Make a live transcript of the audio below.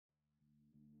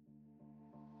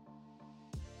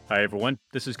Hi, everyone.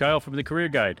 This is Kyle from The Career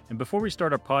Guide. And before we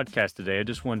start our podcast today, I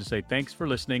just wanted to say thanks for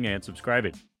listening and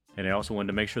subscribing. And I also wanted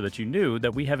to make sure that you knew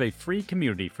that we have a free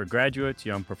community for graduates,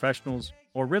 young professionals,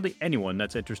 or really anyone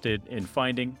that's interested in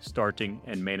finding, starting,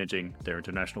 and managing their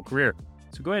international career.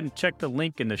 So go ahead and check the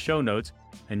link in the show notes,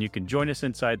 and you can join us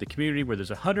inside the community where there's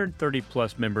 130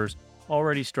 plus members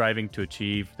already striving to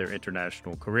achieve their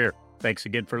international career. Thanks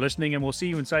again for listening, and we'll see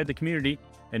you inside the community.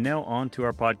 And now on to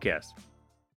our podcast.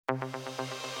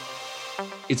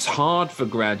 It's hard for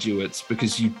graduates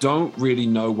because you don't really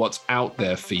know what's out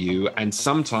there for you. And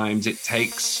sometimes it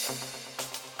takes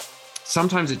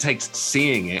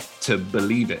seeing it to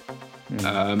believe it.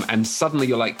 And suddenly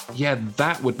you're like, yeah,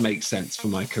 that would make sense for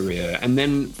my career. And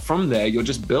then from there, you're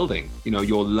just building,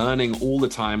 you're learning all the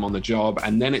time on the job.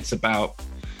 And then it's about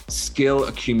skill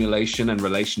accumulation and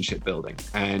relationship building.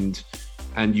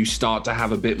 And you start to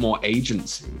have a bit more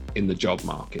agency in the job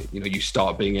market. You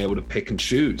start being able to pick and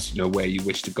choose, where you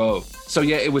wish to go. So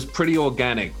yeah, it was pretty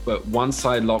organic, but once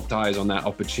I locked eyes on that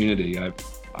opportunity,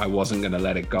 I wasn't going to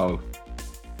let it go.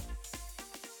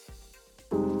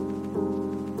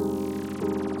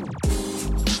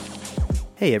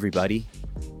 Hey everybody,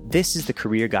 this is the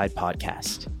Career Guide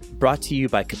podcast, brought to you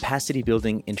by Capacity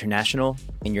Building International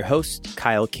and your host,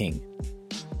 Kyle King.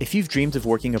 If you've dreamed of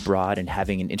working abroad and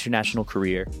having an international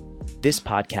career, this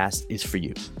podcast is for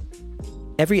you.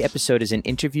 Every episode is an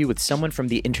interview with someone from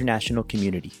the international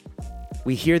community.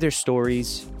 We hear their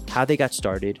stories, how they got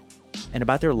started, and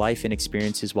about their life and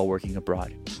experiences while working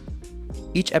abroad.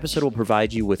 Each episode will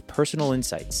provide you with personal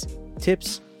insights,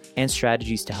 tips, and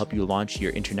strategies to help you launch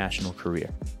your international career.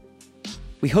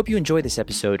 We hope you enjoy this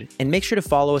episode, and make sure to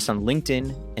follow us on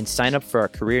LinkedIn and sign up for our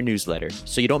career newsletter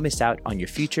so you don't miss out on your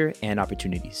future and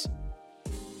opportunities.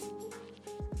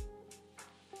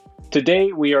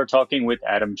 Today, we are talking with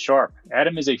Adam Sharpe.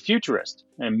 Adam is a futurist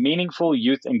and meaningful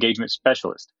youth engagement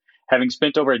specialist. Having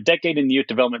spent over a decade in the youth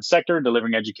development sector,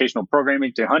 delivering educational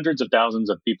programming to hundreds of thousands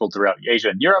of people throughout Asia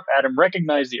and Europe, Adam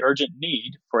recognized the urgent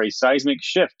need for a seismic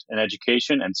shift in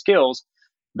education and skills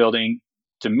building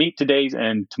to meet today's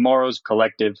and tomorrow's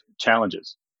collective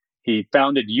challenges. He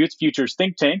founded Youth Futures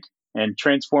think tank and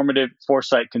transformative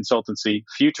foresight consultancy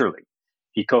Futurely.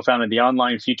 He co-founded the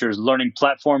online futures learning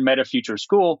platform Meta Future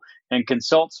School and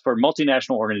consults for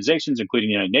multinational organizations, including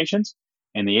the United Nations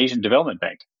and the Asian Development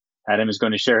Bank. Adam is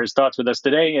going to share his thoughts with us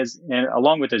today,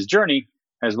 along with his journey,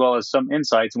 as well as some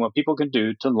insights on what people can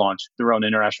do to launch their own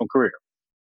international career.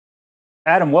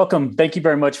 Adam, welcome. Thank you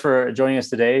very much for joining us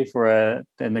today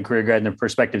in the Career Guide and the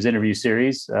Perspectives interview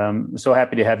series. I'm so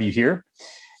happy to have you here.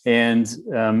 And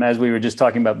as we were just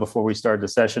talking about before we started the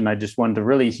session, I just wanted to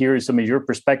really hear some of your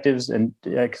perspectives, and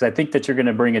because I think that you're going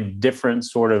to bring a different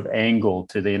sort of angle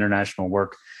to the international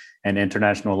work and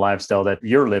international lifestyle that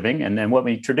you're living, and what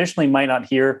we traditionally might not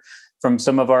hear from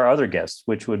some of our other guests,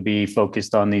 which would be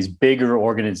focused on these bigger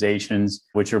organizations,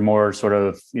 which are more sort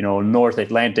of, North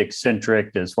Atlantic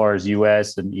centric as far as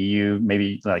US and EU,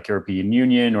 maybe like European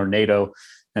Union or NATO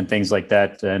and things like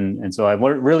that. And so I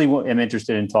really am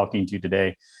interested in talking to you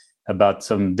today about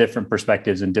some different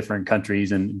perspectives in different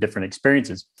countries and different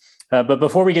experiences. But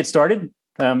before we get started,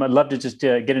 I'd love to just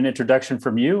get an introduction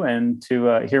from you and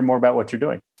to hear more about what you're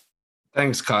doing.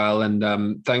 Thanks, Kyle,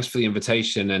 and thanks for the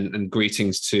invitation and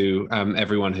greetings to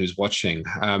everyone who's watching.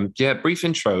 Brief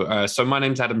intro. So my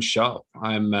name's Adam Sharpe.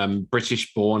 I'm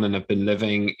British born and have been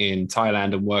living in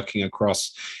Thailand and working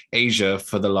across Asia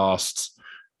for the last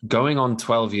going on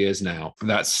 12 years now.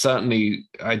 That's certainly,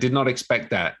 I did not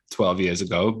expect that 12 years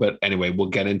ago, but anyway, we'll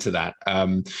get into that.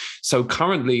 So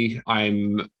currently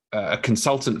I'm a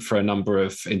consultant for a number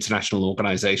of international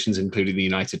organizations, including the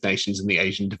United Nations and the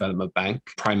Asian Development Bank,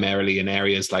 primarily in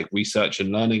areas like research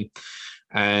and learning,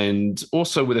 and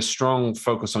also with a strong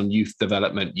focus on youth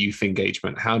development, youth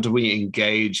engagement. How do we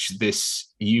engage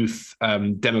this youth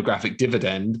demographic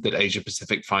dividend that Asia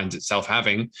Pacific finds itself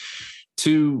having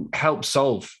to help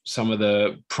solve some of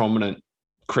the prominent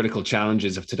critical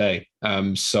challenges of today?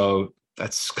 So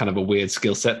that's kind of a weird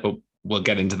skill set, but we'll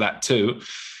get into that too.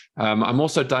 I'm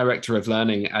also director of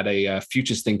learning at a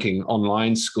futures thinking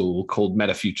online school called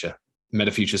Meta Future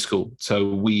School. So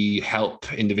we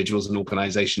help individuals and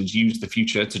organizations use the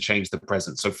future to change the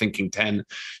present. So thinking 10,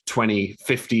 20,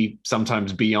 50,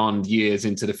 sometimes beyond years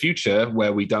into the future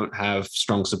where we don't have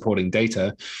strong supporting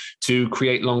data to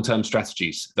create long-term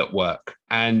strategies that work.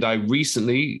 And I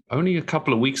recently, only a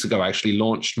couple of weeks ago, actually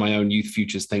launched my own Youth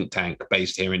Futures think tank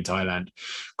based here in Thailand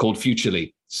called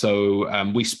Futurely.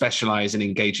 So we specialize in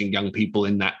engaging young people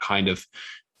in that kind of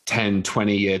 10,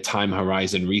 20-year time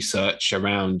horizon research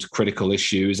around critical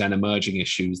issues and emerging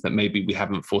issues that maybe we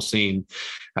haven't foreseen,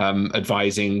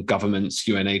 advising governments,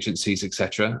 UN agencies,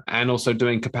 etc., and also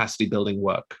doing capacity building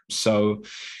work. So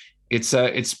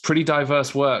it's pretty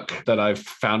diverse work that I've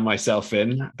found myself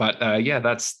in. But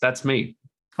that's me.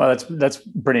 Well, that's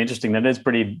pretty interesting. That is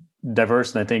pretty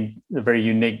diverse, and I think a very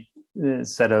unique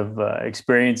set of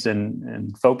experience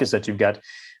and focus that you've got.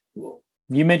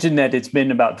 You mentioned that it's been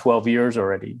about 12 years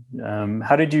already.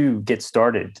 How did you get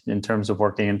started in terms of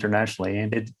working internationally?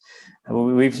 And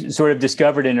we've sort of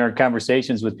discovered in our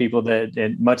conversations with people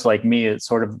that, much like me, it's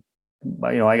sort of,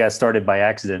 I got started by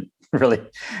accident, really.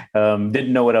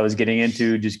 Didn't know what I was getting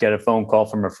into, just got a phone call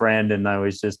from a friend. And I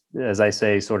was just, as I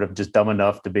say, sort of just dumb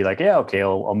enough to be like, yeah, okay,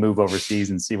 I'll move overseas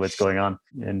and see what's going on.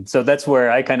 And so that's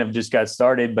where I kind of just got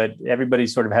started, but everybody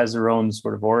sort of has their own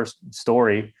sort of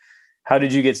story. How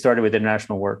did you get started with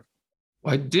international work?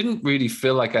 I didn't really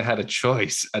feel like I had a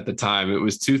choice at the time. It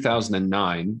was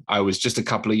 2009. I was just a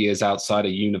couple of years outside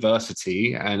of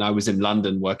university, and I was in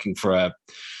London working for a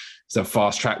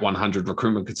fast track 100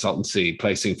 recruitment consultancy,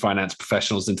 placing finance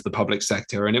professionals into the public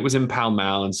sector. And it was in Pall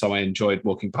Mall. And so I enjoyed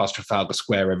walking past Trafalgar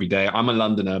Square every day. I'm a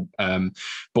Londoner,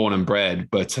 born and bred,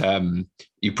 but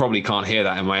you probably can't hear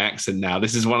that in my accent now.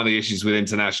 This is one of the issues with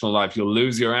international life. You'll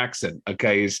lose your accent.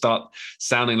 Okay. You start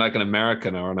sounding like an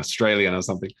American or an Australian or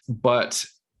something. But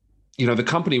the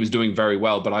company was doing very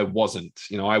well, but I wasn't.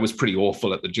 I was pretty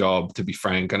awful at the job, to be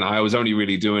frank. And I was only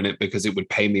really doing it because it would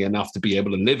pay me enough to be able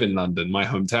to live in London, my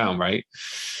hometown, right?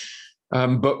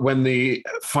 But when the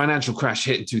financial crash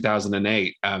hit in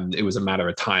 2008, it was a matter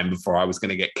of time before I was going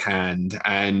to get canned.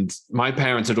 And my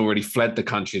parents had already fled the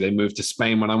country. They moved to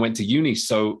Spain when I went to uni.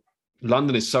 So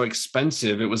London is so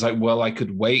expensive. It was like, well, I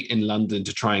could wait in London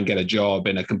to try and get a job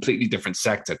in a completely different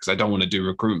sector because I don't want to do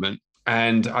recruitment.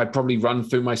 And I'd probably run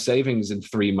through my savings in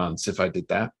 3 months if I did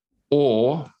that.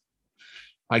 Or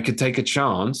I could take a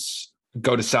chance,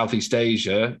 go to Southeast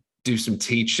Asia, do some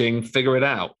teaching, figure it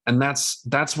out. And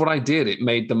that's what I did. It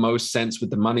made the most sense with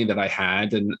the money that I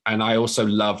had. And I also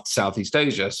loved Southeast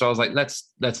Asia. So I was like,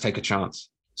 let's take a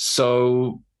chance.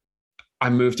 So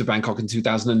I moved to Bangkok in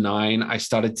 2009. I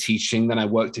started teaching. Then I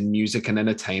worked in music and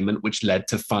entertainment, which led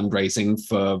to fundraising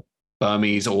for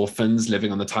Burmese orphans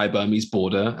living on the Thai-Burmese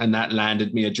border. And that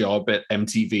landed me a job at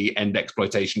MTV End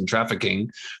Exploitation and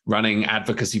Trafficking, running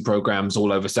advocacy programs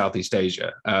all over Southeast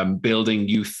Asia, building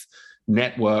youth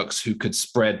networks who could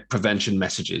spread prevention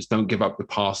messages. Don't give up your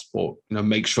passport.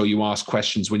 Make sure you ask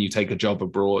questions when you take a job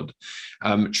abroad.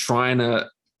 Trying to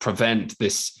prevent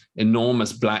this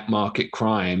enormous black market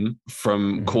crime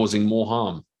from causing more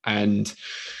harm. And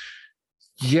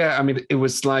yeah, I mean, it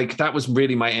was like, that was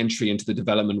really my entry into the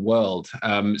development world.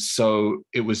 So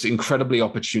it was incredibly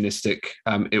opportunistic.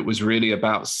 It was really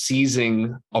about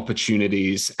seizing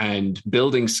opportunities and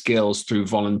building skills through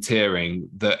volunteering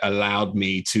that allowed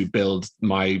me to build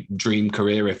my dream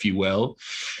career, if you will.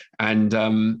 And,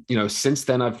 since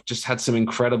then, I've just had some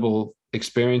incredible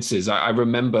experiences. I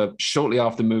remember shortly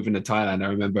after moving to Thailand, I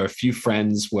remember a few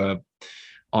friends were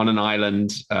on an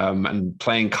island and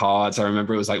playing cards. I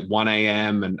remember it was like 1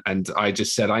 a.m. And I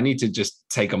just said, I need to just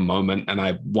take a moment. And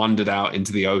I wandered out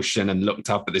into the ocean and looked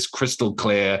up at this crystal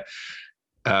clear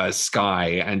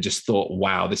sky and just thought,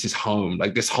 wow, this is home.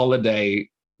 Like, this holiday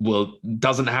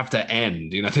doesn't have to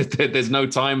end. There's no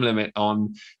time limit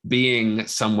on being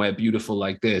somewhere beautiful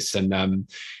like this. And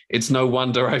it's no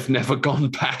wonder I've never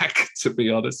gone back, to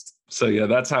be honest. So yeah,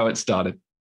 that's how it started.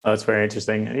 Oh, that's very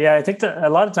interesting. Yeah, I think that a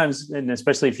lot of times, and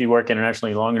especially if you work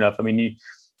internationally long enough, I mean,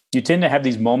 you tend to have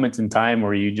these moments in time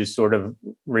where you just sort of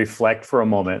reflect for a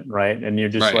moment, right? And you're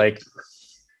just like,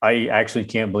 I actually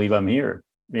can't believe I'm here.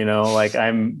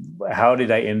 How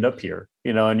did I end up here?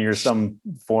 And you're some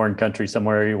foreign country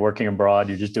somewhere, you're working abroad,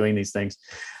 you're just doing these things,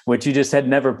 which you just had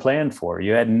never planned for.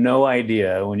 You had no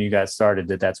idea when you got started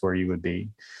that that's where you would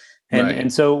be.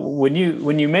 And so when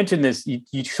you mentioned this,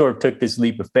 you sort of took this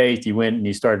leap of faith. You went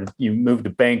and you moved to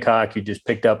Bangkok, you just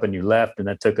picked up and you left. And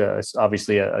that took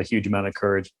obviously a huge amount of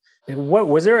courage. What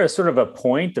was there a sort of a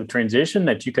point of transition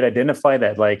that you could identify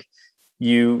that like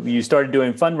you started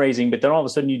doing fundraising, but then all of a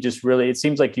sudden it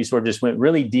seems like you sort of just went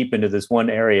really deep into this one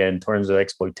area in terms of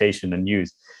exploitation and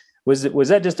youth. Was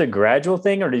that just a gradual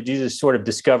thing, or did you just sort of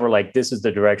discover like, this is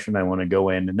the direction I want to go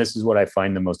in, and this is what I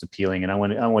find the most appealing, and I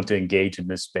want to engage in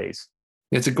this space?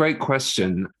 It's a great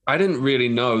question. I didn't really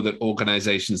know that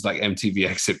organizations like MTV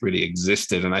Exit really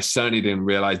existed, and I certainly didn't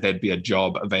realize there'd be a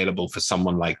job available for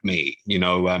someone like me.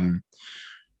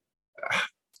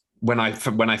 when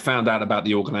I found out about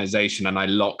the organization and I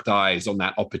locked eyes on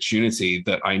that opportunity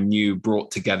that I knew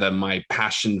brought together my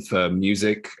passion for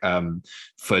music,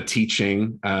 for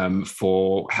teaching,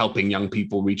 for helping young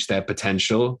people reach their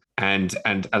potential, and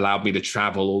allowed me to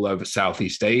travel all over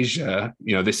Southeast Asia.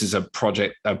 This is a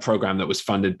program that was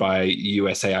funded by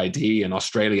USAID and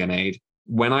Australian Aid.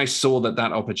 When I saw that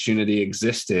opportunity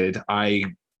existed, I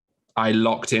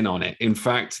locked in on it. In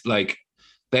fact,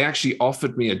 they actually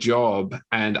offered me a job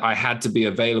and I had to be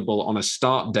available on a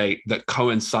start date that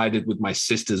coincided with my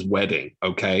sister's wedding.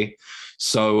 Okay.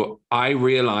 So I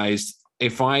realized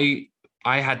if I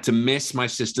had to miss my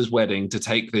sister's wedding to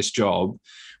take this job,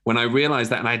 when I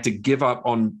realized that and I had to give up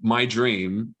on my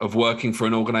dream of working for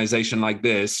an organization like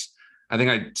this, I think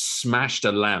I smashed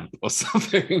a lamp or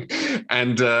something.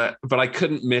 But I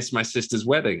couldn't miss my sister's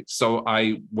wedding. So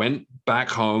I went back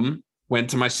home, went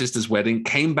to my sister's wedding,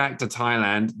 came back to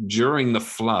Thailand during the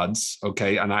floods,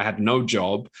 okay? And I had no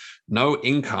job, no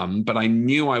income, but I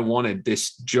knew I wanted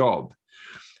this job.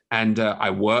 And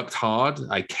I worked hard.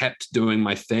 I kept doing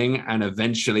my thing. And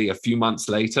eventually, a few months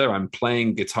later, I'm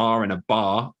playing guitar in a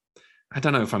bar. I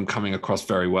don't know if I'm coming across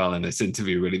very well in this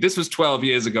interview, really. This was 12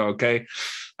 years ago, okay?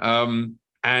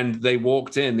 And they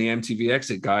walked in, the MTV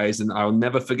Exit guys, and I'll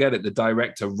never forget it. The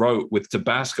director wrote with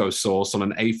Tabasco sauce on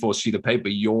an A4 sheet of paper,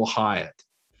 "You're hired."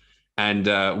 And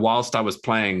whilst I was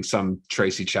playing some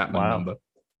Tracy Chapman number.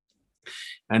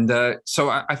 And so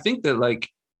I think that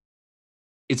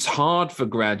it's hard for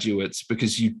graduates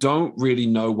because you don't really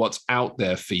know what's out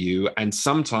there for you. And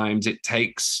sometimes it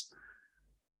takes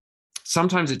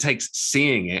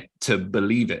seeing it to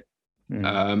believe it.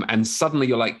 And suddenly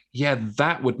you're like, yeah,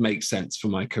 that would make sense for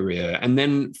my career. And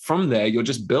then from there, you're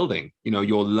just building,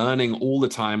 you're learning all the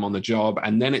time on the job.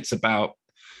 And then it's about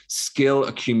skill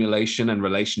accumulation and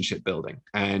relationship building.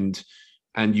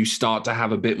 And you start to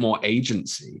have a bit more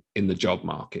agency in the job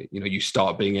market. You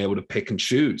start being able to pick and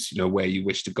choose, where you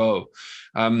wish to go.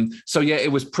 So yeah,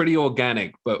 it was pretty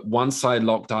organic. But once I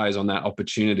locked eyes on that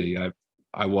opportunity,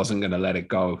 I wasn't going to let it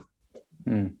go.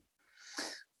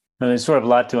 And there's sort of a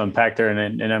lot to unpack there.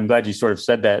 And I'm glad you sort of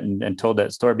said that and told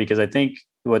that story, because I think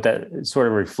what that sort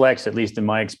of reflects, at least in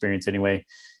my experience anyway,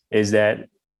 is that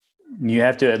you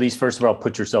have to, at least first of all,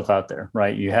 put yourself out there,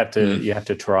 right? You have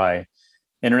to try.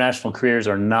 International careers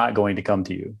are not going to come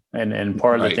to you. And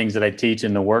part of the things that I teach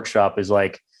in the workshop is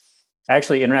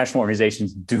actually international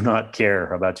organizations do not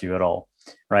care about you at all.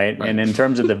 Right. And in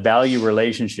terms of the value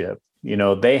relationship,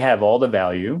 they have all the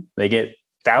value. They get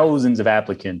thousands of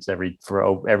applicants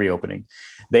for every opening.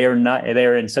 They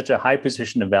are in such a high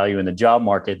position of value in the job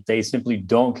market. They simply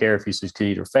don't care if you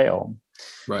succeed or fail.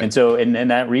 Right. And so,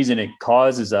 and that reason, it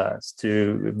causes us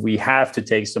we have to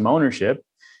take some ownership.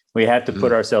 We have to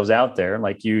put ourselves out there.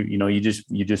 Like you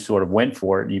just sort of went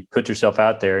for it. You put yourself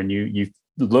out there and you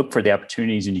look for the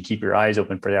opportunities and you keep your eyes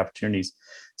open for the opportunities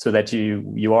so that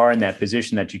you are in that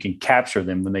position that you can capture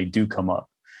them when they do come up.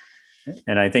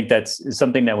 And I think that's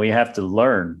something that we have to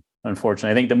learn. Unfortunately,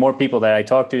 I think the more people that I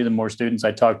talk to, the more students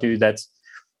I talk to,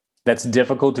 that's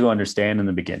difficult to understand in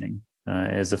the beginning,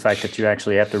 is the fact that you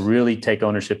actually have to really take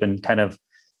ownership and kind of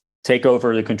take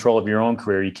over the control of your own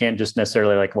career. You can't just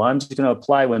necessarily I'm just going to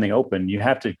apply when they open. You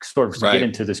have to sort of get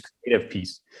into this creative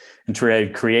piece and try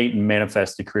to create and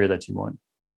manifest the career that you want.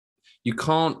 You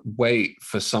can't wait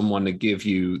for someone to give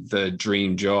you the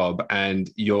dream job, and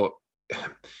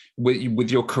with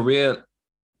your career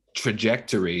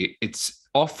trajectory, it's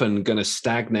often going to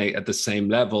stagnate at the same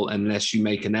level unless you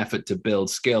make an effort to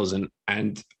build skills.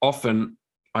 And often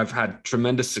I've had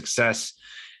tremendous success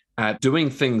at doing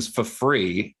things for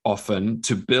free, often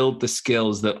to build the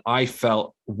skills that I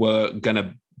felt were going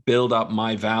to build up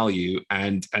my value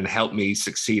and help me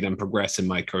succeed and progress in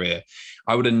my career.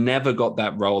 I would have never got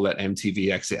that role at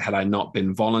MTV Exit had I not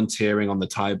been volunteering on the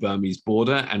Thai-Burmese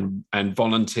border and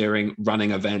volunteering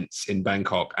running events in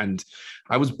Bangkok. And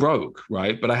I was broke,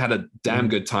 right? But I had a damn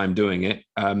good time doing it.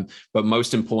 But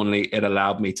most importantly, it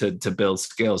allowed me to build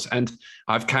skills. And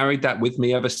I've carried that with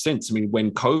me ever since. I mean,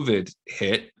 when COVID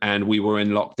hit and we were in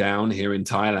lockdown here in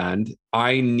Thailand,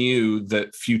 I knew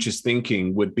that futures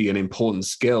thinking would be an important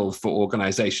skill for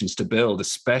organizations to build,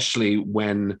 especially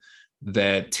when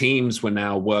their teams were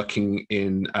now working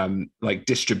in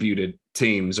distributed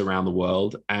teams around the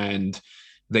world. And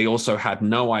they also had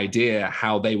no idea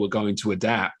how they were going to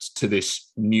adapt to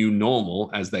this new normal,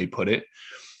 as they put it.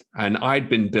 And I'd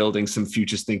been building some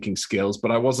futures thinking skills,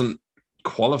 but I wasn't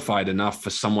qualified enough for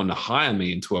someone to hire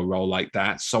me into a role like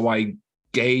that. So I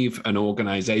gave an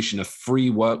organization a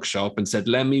free workshop and said,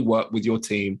 let me work with your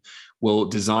team. We'll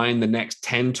design the next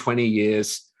 10, 20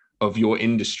 years of your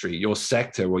industry, your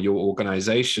sector, or your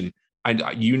organization.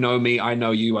 you know me, I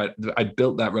know you. I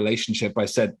built that relationship. I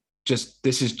said,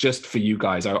 this is just for you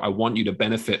guys. I want you to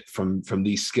benefit from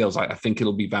these skills. I think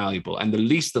it'll be valuable. And the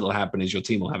least that'll happen is your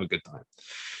team will have a good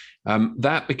time.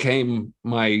 That became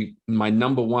my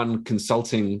number one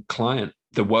consulting client.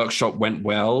 The workshop went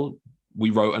well. We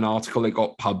wrote an article, it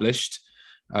got published,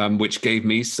 which gave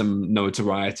me some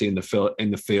notoriety in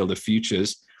the field of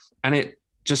futures. And it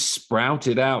just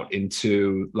sprouted out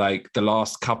into like the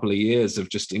last couple of years of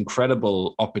just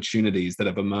incredible opportunities that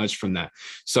have emerged from that.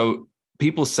 So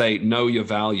people say, know your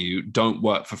value, don't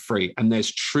work for free. And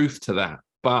there's truth to that.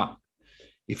 But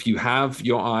if you have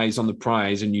your eyes on the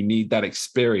prize and you need that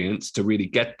experience to really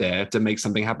get there, to make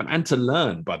something happen and to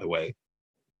learn, by the way,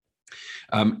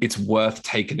 it's worth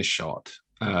taking a shot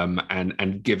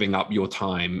and giving up your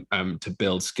time to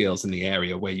build skills in the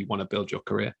area where you want to build your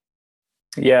career.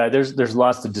 Yeah, there's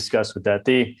lots to discuss with that.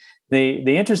 The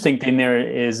interesting thing there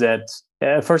is that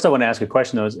first I want to ask a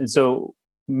question though, and so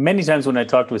many times when I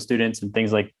talk with students and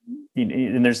things like,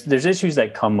 and there's issues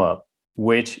that come up,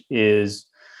 which is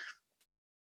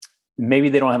maybe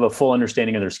they don't have a full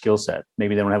understanding of their skill set.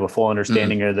 Maybe they don't have a full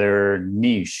understanding of their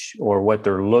niche or what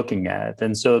they're looking at.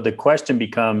 And so the question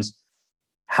becomes,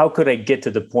 how could I get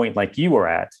to the point like you were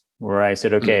at, where I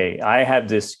said, okay, I have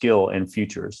this skill in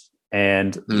futures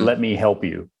and let me help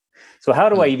you. So how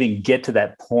do I even get to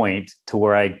that point to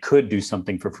where I could do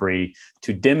something for free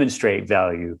to demonstrate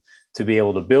value, to be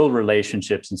able to build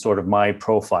relationships and sort of my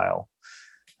profile?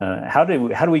 How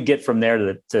do we get from there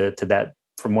to that,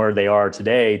 from where they are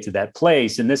today to that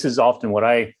place? And this is often what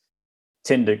I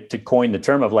tend to coin the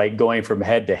term of like going from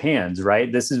head to hands,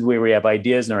 right? This is where we have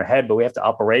ideas in our head, but we have to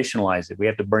operationalize it. We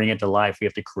have to bring it to life. We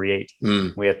have to create.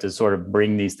 We have to sort of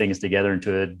bring these things together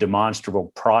into a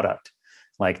demonstrable product.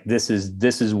 Like this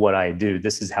is what I do.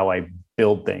 This is how I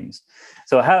build things.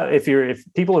 So if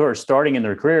people who are starting in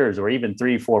their careers or even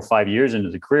 3, 4, 5 years into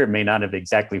the career may not have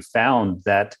exactly found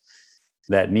that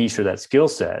niche or that skill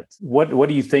set, what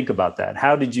do you think about that?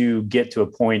 How did you get to a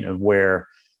point of where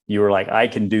you were like, I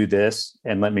can do this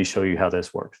and let me show you how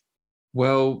this works?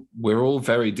 Well, we're all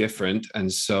very different.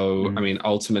 And so, I mean,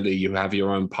 ultimately you have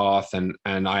your own path and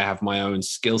I have my own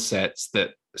skill sets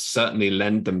that certainly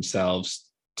lend themselves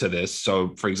to this.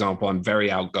 So for example, I'm very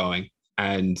outgoing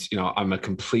and, I'm a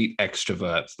complete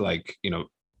extrovert, like,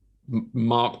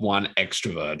 Mark 1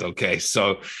 extrovert. Okay.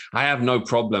 So I have no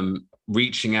problem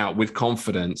reaching out with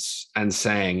confidence and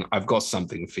saying, I've got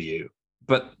something for you.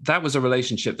 But that was a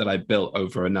relationship that I built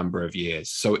over a number of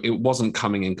years. So it wasn't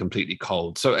coming in completely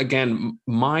cold. So again,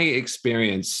 my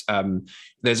experience,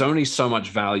 there's only so much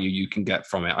value you can get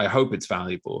from it. I hope it's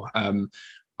valuable.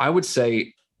 I would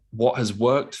say what has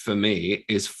worked for me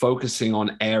is focusing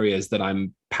on areas that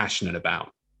I'm passionate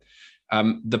about.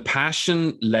 The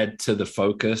passion led to the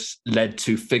focus, led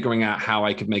to figuring out how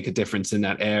I could make a difference in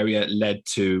that area, led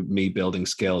to me building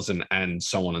skills and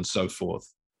so on and so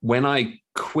forth. When I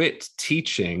quit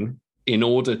teaching in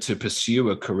order to pursue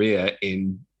a career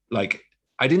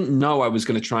I didn't know I was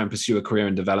going to try and pursue a career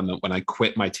in development when I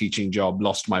quit my teaching job,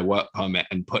 lost my work permit,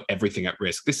 and put everything at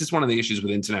risk. This is one of the issues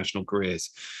with international careers.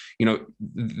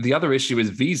 The other issue is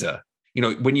visa.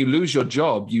 When you lose your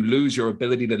job, you lose your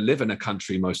ability to live in a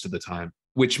country most of the time,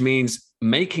 which means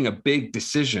making a big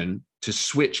decision to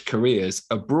switch careers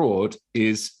abroad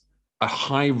is a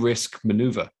high risk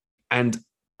maneuver. And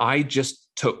I just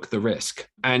took the risk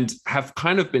and have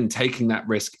kind of been taking that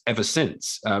risk ever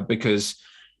since because,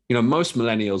 most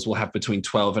millennials will have between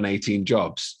 12 and 18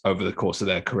 jobs over the course of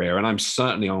their career. And I'm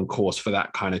certainly on course for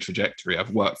that kind of trajectory.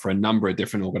 I've worked for a number of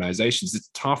different organizations. It's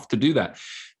tough to do that.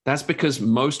 That's because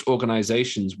most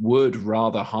organizations would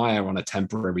rather hire on a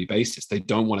temporary basis. They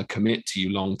don't want to commit to you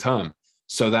long term.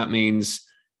 So that means,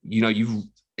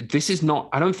 this is not,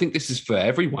 I don't think this is for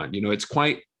everyone. It's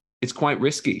quite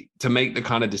risky to make the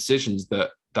kind of decisions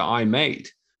that I made.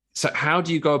 So how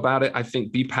do you go about it? I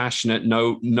think be passionate,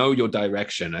 know your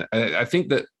direction. I think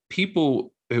that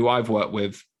people who I've worked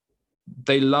with,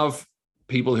 they love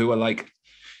people who are like,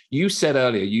 you said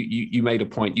earlier, you made a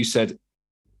point. You said,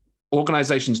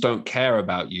 organizations don't care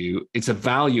about you. It's a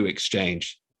value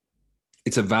exchange.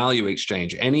 It's a value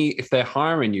exchange. If they're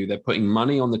hiring you, they're putting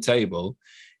money on the table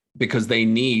because they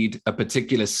need a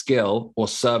particular skill or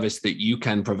service that you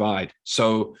can provide.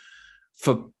 So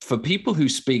for people who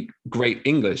speak great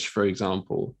English, for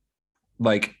example,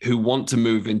 like who want to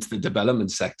move into the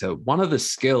development sector, one of the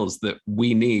skills that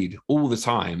we need all the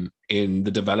time in the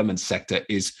development sector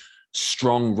is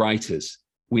strong writers.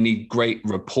 We need great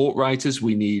report writers.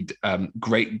 We need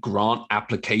great grant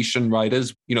application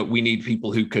writers. We need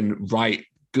people who can write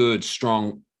good,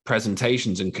 strong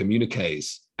presentations and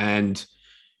communiques. And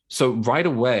So right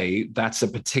away, that's a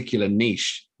particular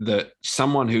niche that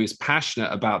someone who is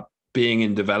passionate about being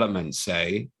in development,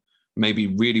 say, maybe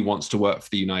really wants to work for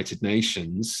the United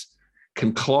Nations,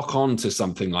 can clock on to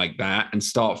something like that and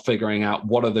start figuring out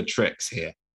what are the tricks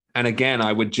here. And again,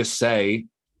 I would just say,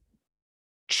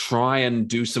 try and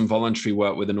do some voluntary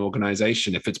work with an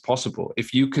organization if it's possible.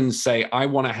 If you can say, I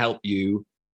want to help you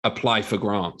apply for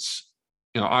grants,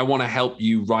 I want to help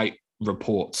you write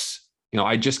reports.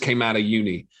 I just came out of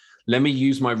uni. Let me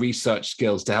use my research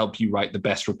skills to help you write the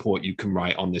best report you can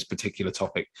write on this particular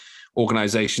topic.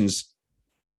 Organizations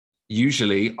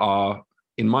usually are,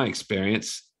 in my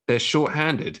experience, they're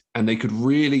shorthanded and they could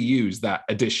really use that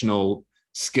additional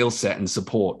skill set and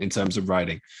support in terms of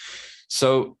writing.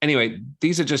 So anyway,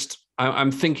 these are just,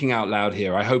 I'm thinking out loud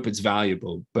here. I hope it's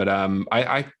valuable, but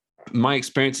my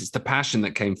experience, it's the passion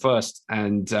that came first,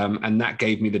 and that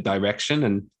gave me the direction.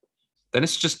 And then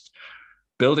it's just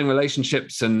building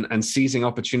relationships and seizing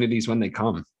opportunities when they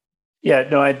come. Yeah,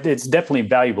 no, it's definitely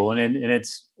valuable. And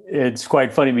it's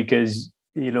quite funny because,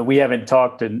 we haven't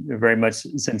talked very much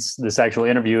since this actual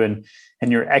interview, and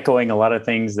you're echoing a lot of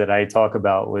things that I talk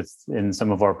about in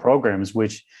some of our programs,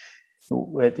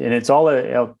 and it's all,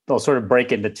 I'll sort of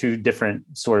break into two different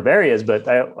sort of areas, but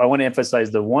I want to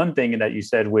emphasize the one thing that you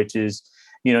said, which is,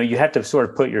 you have to sort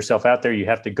of put yourself out there. You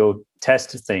have to go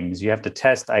test things. You have to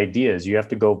test ideas. You have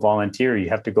to go volunteer. You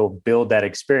have to go build that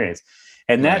experience.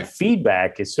 And that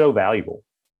feedback is so valuable.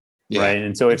 Yeah, right.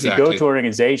 And so if you go to an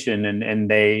organization and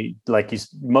they,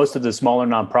 most of the smaller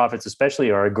nonprofits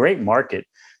especially, are a great market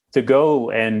to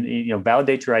go and,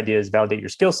 validate your ideas, validate your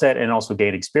skill set, and also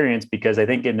gain experience. Because I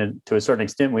think to a certain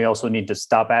extent, we also need to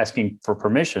stop asking for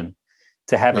permission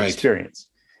to have experience.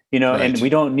 And we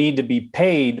don't need to be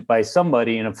paid by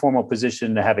somebody in a formal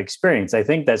position to have experience. I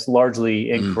think that's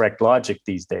largely incorrect logic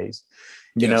these days.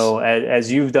 As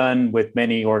you've done with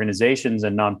many organizations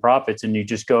and nonprofits, and you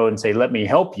just go and say, let me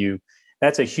help you.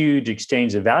 That's a huge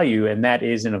exchange of value. And that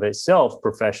is in of itself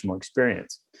professional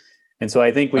experience. And so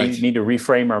I think we need to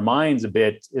reframe our minds a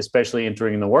bit, especially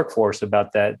entering the workforce,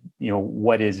 about that,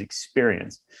 what is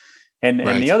experience? And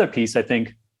the other piece I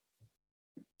think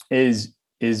is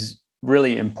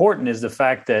really important is the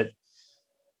fact that,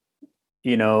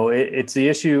 it's the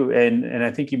issue. And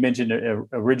I think you mentioned it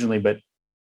originally, but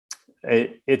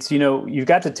it's, you've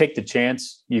got to take the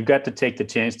chance. You've got to take the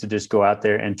chance to just go out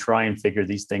there and try and figure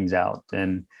these things out.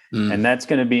 And that's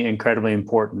going to be incredibly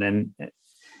important. And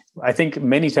I think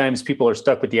many times people are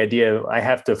stuck with the idea, I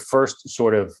have to first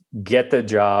sort of get the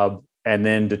job and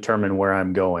then determine where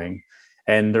I'm going.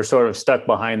 And they're sort of stuck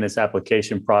behind this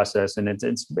application process. And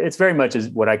it's very much as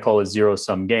what I call a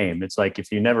zero-sum game. It's like,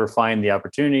 if you never find the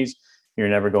opportunities, you're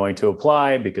never going to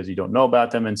apply because you don't know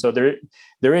about them. And so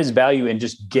there is value in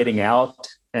just getting out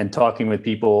and talking with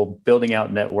people, building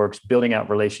out networks, building out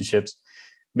relationships.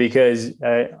 Because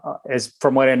as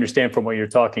from what I understand from what you're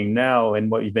talking now and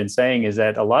what you've been saying, is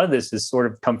that a lot of this has sort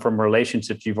of come from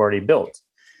relationships you've already built.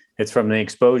 It's from the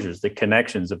exposures, the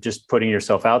connections of just putting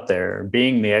yourself out there,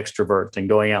 being the extrovert and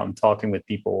going out and talking with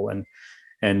people,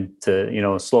 and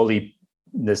to, slowly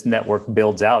this network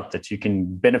builds out that you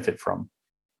can benefit from.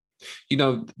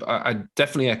 I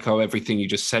definitely echo everything you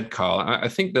just said, Carl. I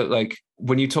think that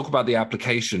when you talk about the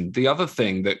application, the other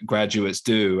thing that graduates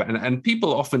do, and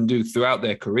people often do throughout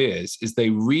their careers, is they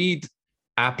read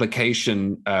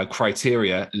application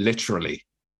criteria literally.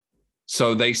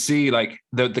 So they see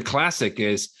the classic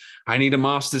is, I need a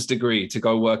master's degree to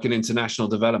go work in international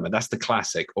development. That's the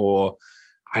classic. Or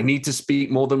I need to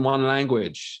speak more than one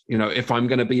language, if I'm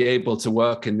going to be able to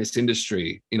work in this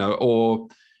industry, or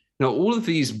all of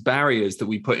these barriers that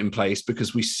we put in place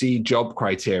because we see job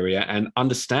criteria, and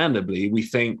understandably we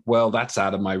think, well, that's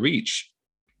out of my reach.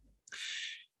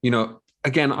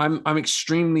 Again, I'm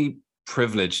extremely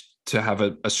privileged to have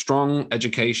a strong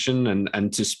education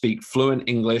and to speak fluent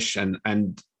English, and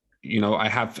I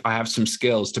have some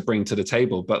skills to bring to the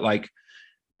table, but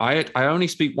I only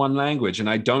speak one language and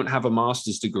I don't have a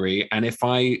master's degree. And if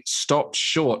I stopped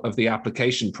short of the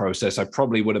application process, I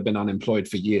probably would have been unemployed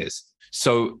for years.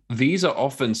 So these are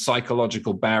often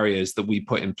psychological barriers that we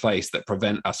put in place that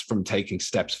prevent us from taking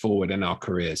steps forward in our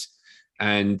careers.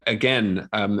 And again,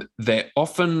 they're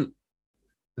often,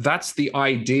 that's the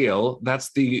ideal.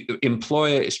 That's the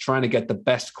employer is trying to get the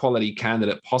best quality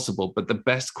candidate possible. But the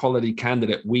best quality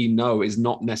candidate we know is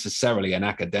not necessarily an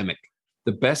academic.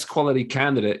 The best quality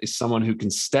candidate is someone who can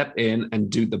step in and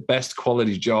do the best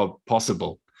quality job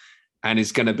possible and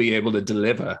is going to be able to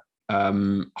deliver,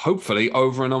 hopefully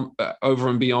over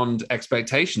and beyond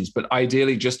expectations, but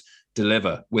ideally just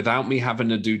deliver without me having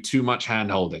to do too much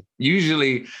hand-holding.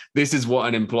 Usually this is what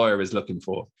an employer is looking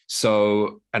for.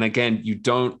 So, and again, you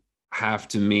don't have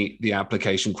to meet the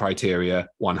application criteria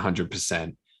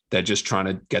 100%. They're just trying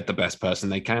to get the best person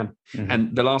they can. Mm-hmm.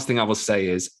 And the last thing I will say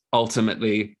is,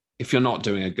 ultimately, if you're not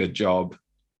doing a good job,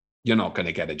 you're not going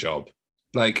to get a job.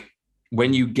 Like,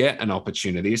 when you get an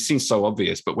opportunity, it seems so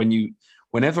obvious, but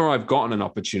whenever I've gotten an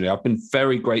opportunity, I've been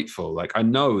very grateful. Like, I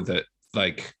know that,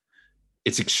 like,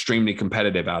 it's extremely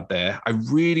competitive out there. I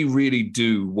really, really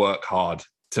do work hard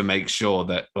to make sure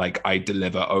that, like, I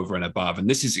deliver over and above. And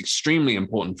this is extremely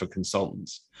important for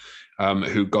consultants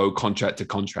who go contract to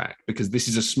contract, because this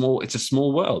is it's a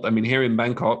small world. I mean, here in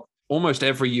Bangkok, almost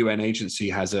every UN agency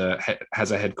has a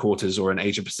headquarters or an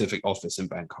Asia Pacific office in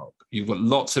Bangkok. You've got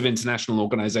lots of international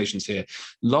organizations here,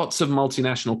 lots of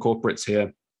multinational corporates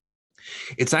here.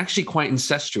 It's actually quite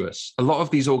incestuous. A lot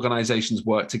of these organizations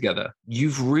work together.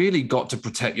 You've really got to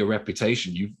protect your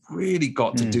reputation. You've really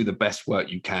got to do the best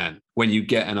work you can when you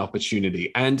get an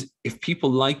opportunity. And if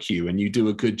people like you and you do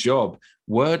a good job,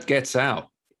 word gets out.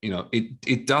 You know,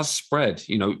 it does spread.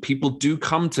 You know, people do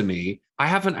come to me. I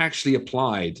haven't actually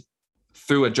applied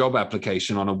through a job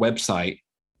application on a website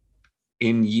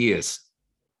in years.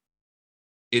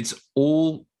 It's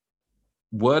all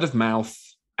word of mouth,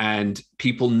 and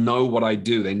people know what I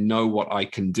do. They know what I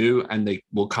can do, and they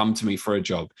will come to me for a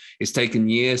job. It's taken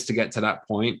years to get to that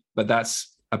point, but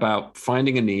that's about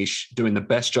finding a niche, doing the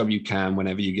best job you can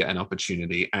whenever you get an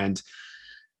opportunity. And,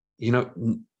 you know,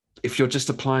 if you're just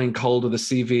applying cold with a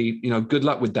CV, you know, good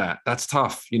luck with that. That's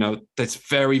tough. You know, that's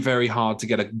very, very hard to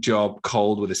get a job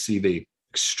cold with a CV.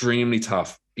 Extremely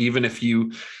tough. Even if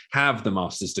you have the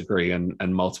master's degree and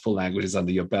multiple languages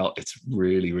under your belt, it's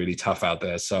really, really tough out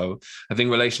there. So I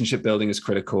think relationship building is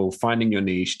critical, finding your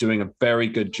niche, doing a very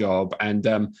good job, and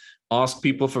ask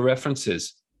people for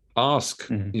references. Ask,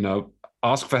 you know,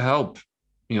 ask for help.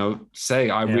 You know, say,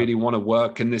 I really want to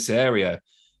work in this area.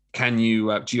 Can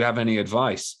you, do you have any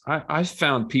advice? I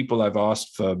found people I've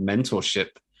asked for mentorship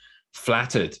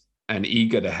flattered and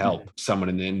eager to help someone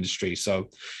in the industry. So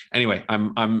anyway,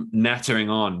 I'm nattering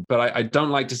on, but I don't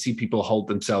like to see people hold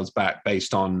themselves back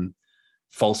based on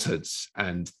falsehoods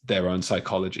and their own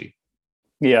psychology.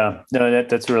 Yeah, no,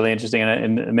 that's really interesting,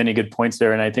 and many good points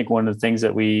there. And I think one of the things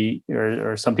that we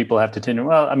or some people have to tend to,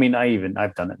 well, I mean,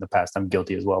 I've done it in the past. I'm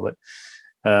guilty as well, but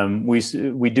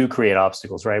we do create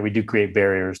obstacles, right? We do create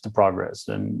barriers to progress,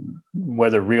 and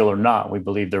whether real or not, we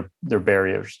believe they're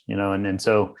barriers, you know, and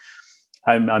so.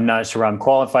 I'm not sure I'm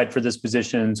qualified for this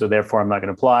position, so therefore I'm not going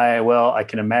to apply. Well, I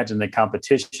can imagine the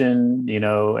competition, you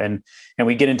know, and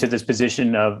we get into this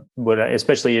position of what,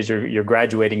 especially as you're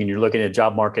graduating and you're looking at a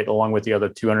job market along with the other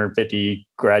 250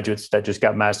 graduates that just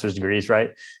got master's degrees,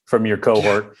 right, from your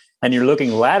cohort, and you're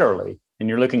looking laterally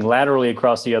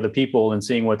across the other people and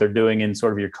seeing what they're doing in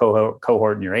sort of your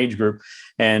cohort and your age group,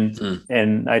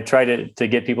 and I try to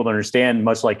get people to understand,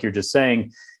 much like you're just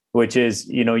saying, which is,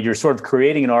 you know, you're sort of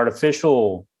creating an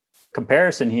artificial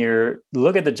comparison here.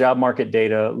 Look at the job market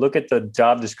data, look at the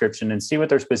job description and see what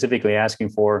they're specifically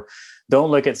asking for.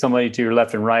 Don't look at somebody to your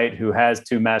left and right who has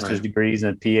 2 master's degrees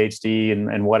and a PhD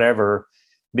and whatever,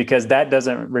 because that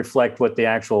doesn't reflect what the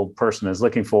actual person is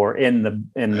looking for in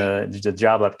the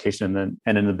job application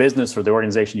and in the business or the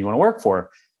organization you want to work for.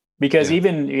 Because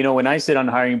even, you know, when I sit on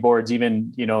hiring boards,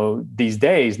 even, you know, these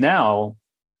days now,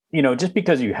 you know, just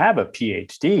because you have a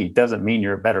PhD doesn't mean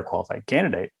you're a better qualified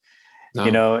candidate, you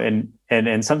know,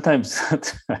 and sometimes,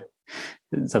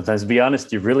 to be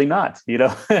honest, you're really not, you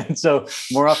know, and so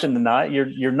more often than not,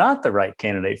 you're not the right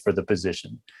candidate for the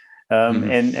position.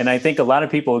 And I think a lot of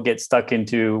people get stuck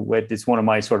into what is one of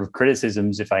my sort of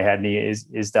criticisms, if I had any,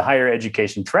 is the higher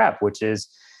education trap, which is,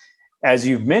 as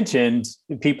you've mentioned,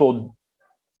 people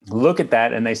look at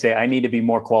that and they say, I need to be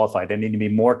more qualified. I need to be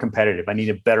more competitive. I need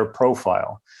a better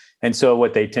profile. And so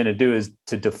what they tend to do is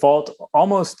to default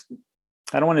almost,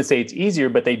 I don't want to say it's easier,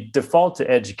 but they default to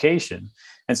education.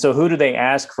 And so who do they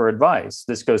ask for advice?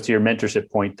 This goes to your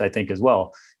mentorship point, I think, as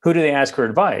well. Who do they ask for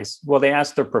advice? Well, they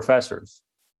ask their professors.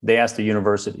 They ask the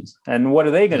universities. And what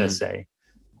are they going to say?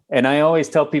 And I always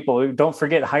tell people, don't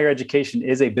forget, higher education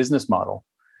is a business model.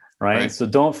 Right. So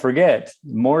don't forget,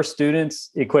 more students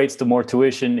equates to more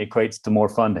tuition, equates to more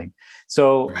funding.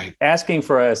 So asking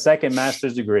for a second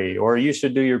master's degree, or you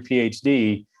should do your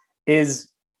PhD, is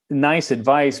nice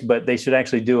advice, but they should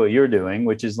actually do what you're doing,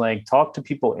 which is like talk to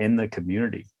people in the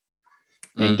community,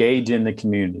 engage in the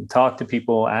community, talk to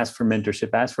people, ask for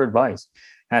mentorship, ask for advice,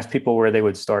 ask people where they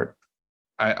would start.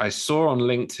 I saw on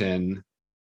LinkedIn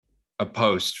a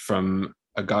post from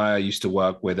a guy I used to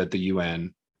work with at the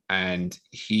UN. And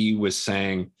he was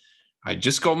saying, I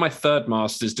just got my third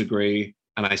master's degree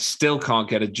and I still can't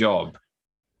get a job.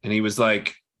 And he was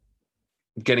like,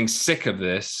 getting sick of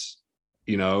this,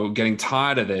 getting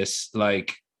tired of this,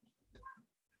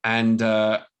 and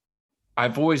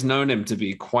I've always known him to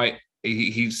be quite,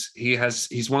 he's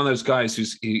one of those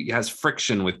guys he has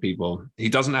friction with people. He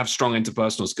doesn't have strong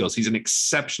interpersonal skills. He's an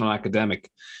exceptional academic.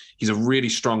 He's a really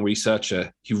strong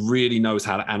researcher. He really knows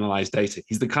how to analyze data.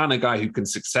 He's the kind of guy who can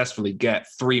successfully get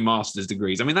 3 master's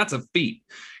degrees. I mean, that's a feat.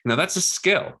 That's a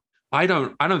skill. I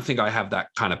don't think I have that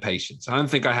kind of patience. I don't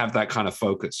think I have that kind of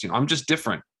focus. I'm just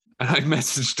different. And I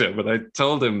messaged him and I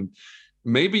told him,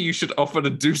 maybe you should offer to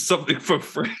do something for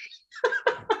free.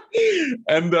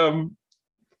 And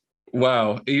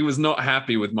wow, he was not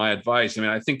happy with my advice. I mean,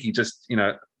 I think he just,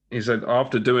 he said,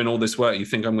 after doing all this work, you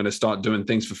think I'm going to start doing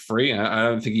things for free? I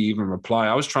don't think he even replied.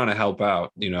 I was trying to help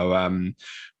out,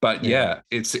 but yeah,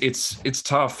 it's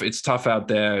tough. It's tough out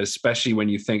there, especially when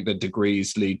you think that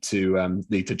degrees lead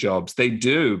to jobs. They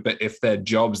do, but if they're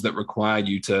jobs that require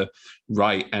you to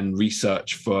write and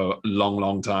research for a long,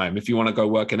 long time, if you want to go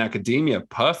work in academia,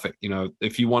 perfect.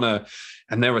 If you want to,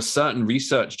 and there are certain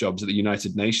research jobs at the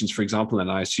United Nations, for example,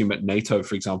 and I assume at NATO,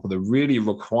 for example, that really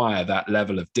require that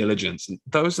level of diligence. And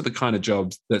those are the kind of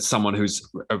jobs that someone who's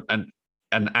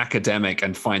an academic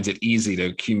and finds it easy to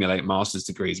accumulate master's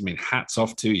degrees, I mean, hats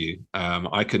off to you.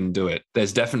 I couldn't do it.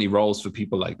 There's definitely roles for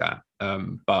people like that.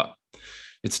 But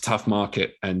it's a tough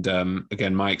market. And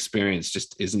again, my experience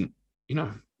just isn't,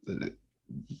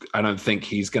 I don't think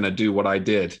he's going to do what I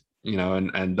did,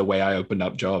 and the way I opened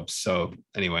up jobs. So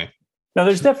anyway. No,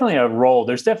 there's definitely a role.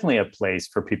 There's definitely a place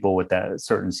for people with that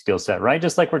certain skill set, right?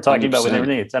 Just like we're talking 100%. about with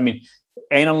everything.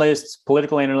 Analysts,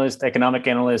 political analysts, economic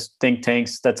analysts, think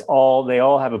tanks, they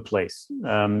all have a place.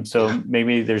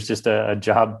 Maybe there's just a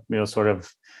job, sort of,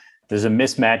 there's a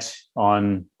mismatch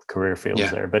on career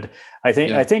fields there. But I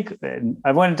think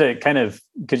I wanted to kind of,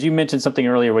 because you mentioned something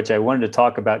earlier, which I wanted to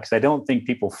talk about, because I don't think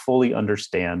people fully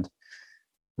understand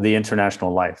the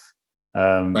international life.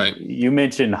 Right. You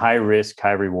mentioned high risk,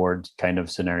 high reward kind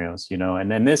of scenarios,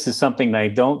 and then this is something that I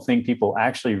don't think people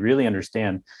actually really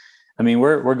understand. I mean,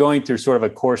 we're going through sort of a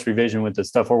course revision with the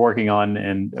stuff we're working on,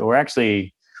 and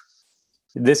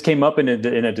this came up in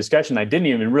a discussion. I didn't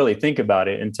even really think about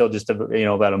it until just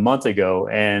about a month ago,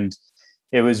 and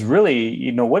it was really,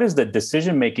 what is the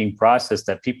decision-making process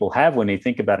that people have when they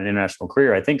think about an international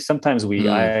career? I think sometimes we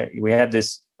have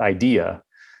this idea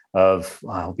of,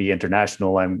 I'll be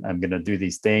international. I'm going to do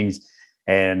these things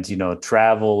and,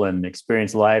 travel and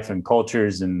experience life and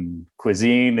cultures and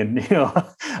cuisine and,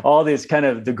 all these kind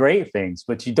of the great things,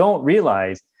 but you don't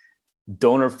realize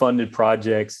donor funded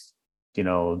projects,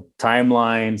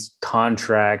 timelines,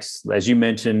 contracts, as you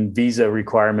mentioned, visa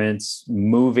requirements,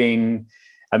 moving.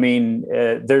 I mean,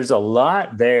 there's a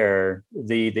lot there,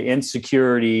 the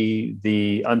insecurity,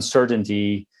 the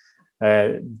uncertainty,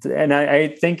 and I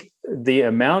think the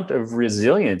amount of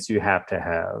resilience you have to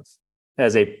have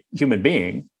as a human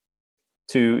being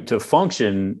to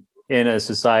function in a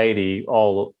society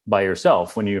all by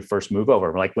yourself when you first move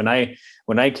over. Like when I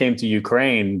came to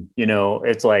Ukraine,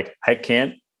 it's like I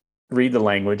can't read the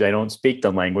language. I don't speak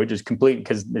the language. It's complete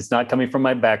because it's not coming from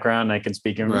my background. I can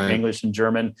speak English and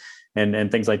German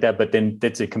and things like that. But then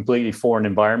it's a completely foreign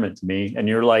environment to me. And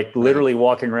you're like literally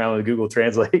walking around with Google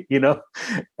Translate,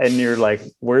 and you're like,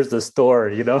 where's the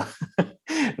store,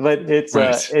 But it's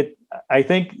I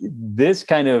think this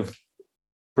kind of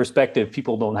perspective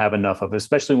people don't have enough of,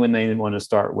 especially when they want to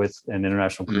start with an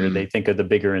international career. They think of the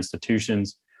bigger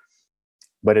institutions,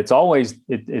 but it's always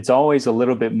a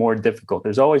little bit more difficult.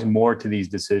 There's always more to these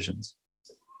decisions.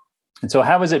 And so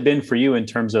how has it been for you in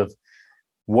terms of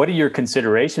what are your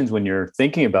considerations when you're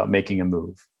thinking about making a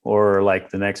move or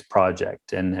like the next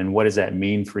project? And what does that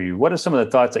mean for you? What are some of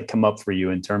the thoughts that come up for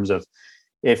you in terms of,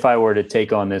 if I were to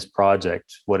take on this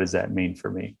project, what does that mean for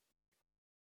me?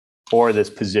 Or this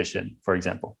position, for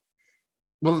example?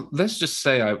 Well, let's just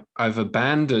say I've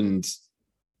abandoned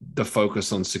the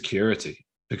focus on security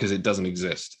because it doesn't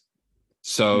exist.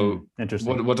 So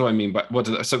interesting. What do I mean by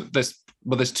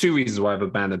there's 2 reasons why I've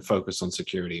abandoned focus on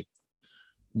security.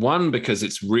 One, because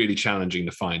it's really challenging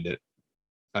to find it.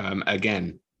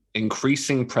 Again,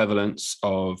 increasing prevalence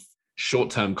of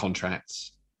short-term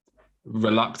contracts,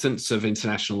 reluctance of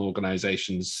international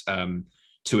organizations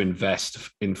to invest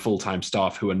in full-time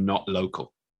staff who are not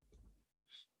local.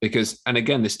 Because, and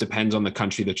again, this depends on the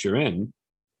country that you're in.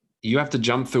 You have to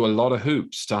jump through a lot of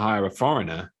hoops to hire a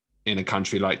foreigner in a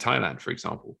country like Thailand, for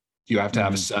example. You have to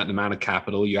have a certain amount of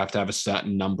capital. You have to have a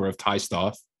certain number of Thai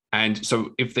staff. And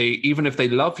so even if they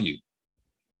love you,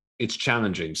 it's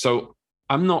challenging. So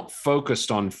I'm not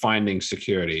focused on finding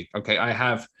security. Okay, I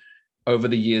have over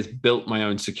the years built my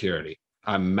own security.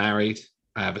 I'm married.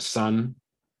 I have a son.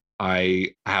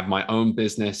 I have my own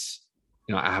business.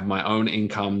 I have my own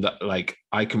income that like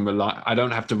I can rely. I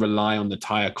don't have to rely on the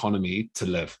Thai economy to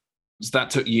live. So that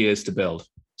took years to build.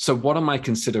 So what are my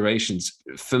considerations?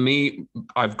 For me,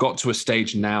 I've got to a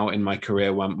stage now in my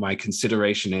career where my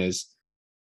consideration is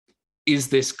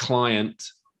this client,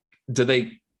 do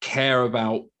they care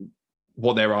about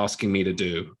what they're asking me to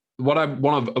do? What I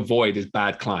want to avoid is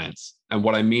bad clients. And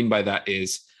what I mean by that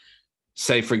is,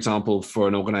 say, for example, for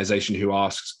an organization who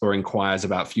asks or inquires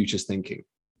about futures thinking,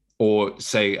 or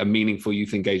say a meaningful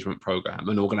youth engagement program,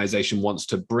 an organization wants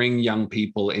to bring young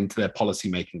people into their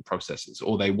policymaking processes,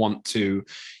 or they want to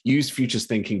use futures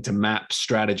thinking to map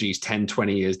strategies 10,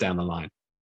 20 years down the line.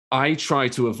 I try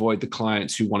to avoid the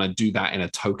clients who want to do that in a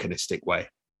tokenistic way,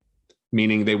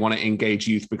 meaning they want to engage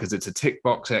youth because it's a tick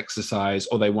box exercise,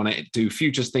 or they want to do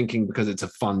futures thinking because it's a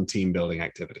fun team building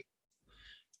activity.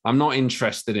 I'm not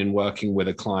interested in working with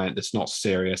a client that's not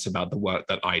serious about the work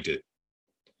that I do.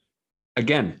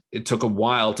 Again, it took a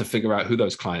while to figure out who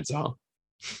those clients are.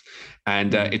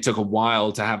 And it took a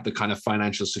while to have the kind of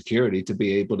financial security to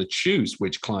be able to choose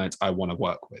which clients I want to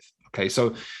work with. Okay,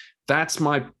 so that's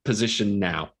my position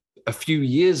now. A few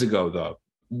years ago, though,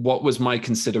 what was my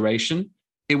consideration?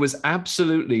 It was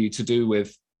absolutely to do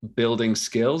with building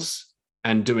skills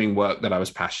and doing work that I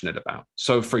was passionate about.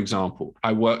 So, for example,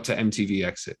 I worked at MTV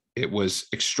Exit. It was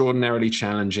extraordinarily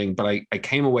challenging, but I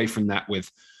came away from that with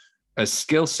a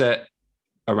skill set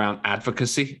around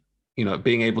advocacy,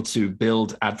 being able to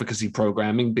build advocacy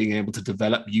programming, being able to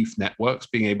develop youth networks,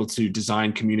 being able to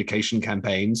design communication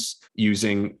campaigns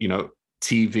using,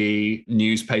 TV,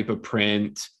 newspaper,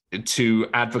 print, to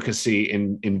advocacy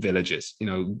in villages,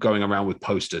 going around with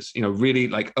posters, really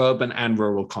like urban and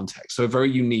rural context. So a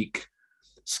very unique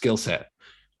skill set.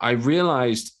 I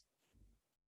realized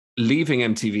leaving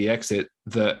MTV Exit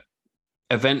that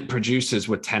event producers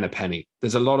were 10 a penny.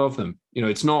 There's a lot of them.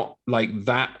 It's not like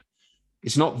that.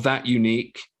 It's not that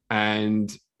unique,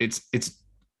 and it's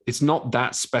not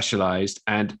that specialized,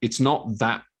 and it's not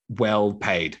that well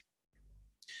paid.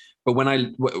 But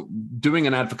when doing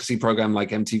an advocacy program like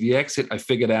MTV Exit, I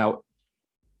figured out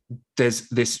there's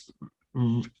this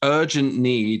urgent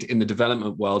need in the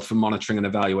development world for monitoring and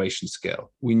evaluation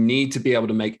skill. We need to be able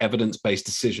to make evidence-based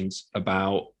decisions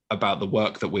about the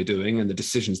work that we're doing and the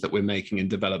decisions that we're making in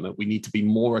development. We need to be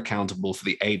more accountable for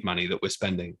the aid money that we're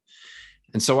spending.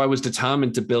 And so I was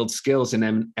determined to build skills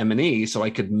in M&E so I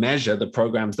could measure the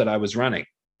programs that I was running.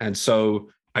 And so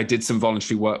I did some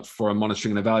voluntary work for a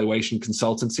monitoring and evaluation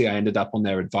consultancy. I ended up on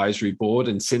their advisory board.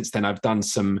 And since then, I've done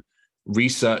some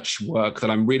research work that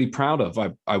I'm really proud of.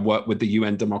 I worked with the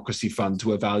UN Democracy Fund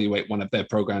to evaluate one of their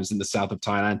programs in the south of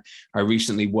Thailand. I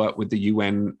recently worked with the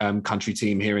UN country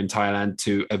team here in Thailand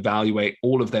to evaluate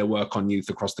all of their work on youth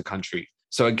across the country.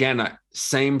 So again,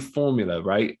 same formula,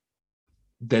 right?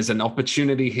 There's an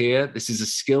opportunity here. This is a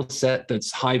skill set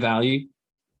that's high value,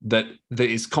 that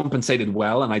is compensated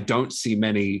well. And I don't see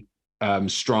many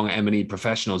strong M&E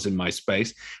professionals in my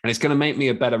space. And it's going to make me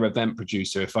a better event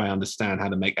producer if I understand how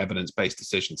to make evidence-based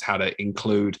decisions, how to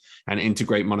include and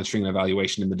integrate monitoring and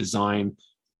evaluation in the design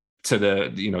to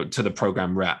the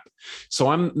program wrap. So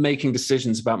I'm making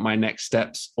decisions about my next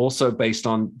steps also based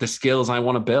on the skills I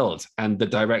want to build and the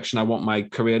direction I want my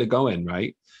career to go in,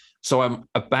 right? So I'm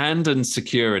abandoned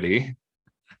security.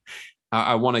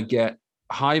 I want to get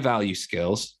high value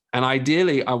skills. And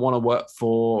ideally, I want to work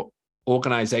for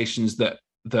organizations that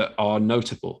are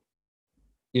notable.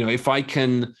 If I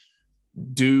can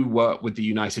do work with the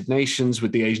United Nations,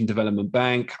 with the Asian Development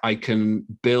Bank, I can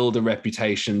build a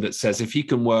reputation that says if he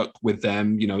can work with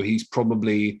them, he's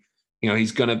probably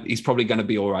gonna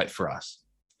be all right for us.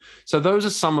 So those are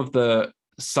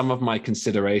some of my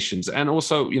considerations. And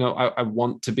also, I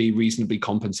want to be reasonably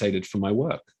compensated for my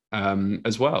work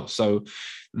as well. So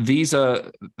these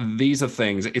are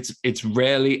things. It's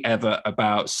rarely ever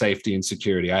about safety and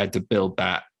security. I had to build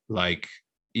that, like,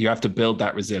 you have to build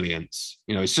that resilience.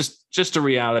 It's just a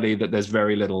reality that there's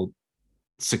very little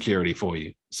security for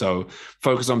you. So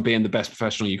focus on being the best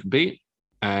professional you can be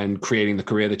and creating the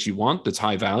career that you want that's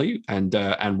high value and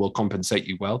will compensate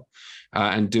you well,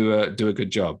 and do a good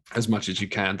job as much as you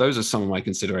can. Those are some of my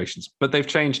considerations, but they've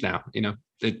changed now.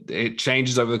 It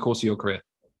changes over the course of your career.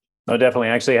 No, definitely.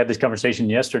 I actually had this conversation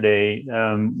yesterday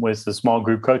with the small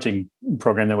group coaching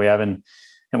program that we have. And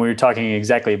we were talking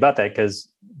exactly about that, because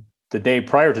the day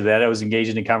prior to that, I was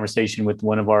engaged in a conversation with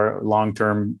one of our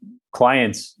long-term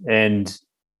clients and,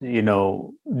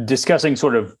 discussing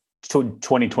sort of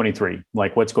 2023,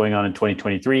 like what's going on in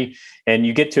 2023. And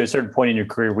you get to a certain point in your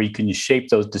career where you can shape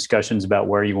those discussions about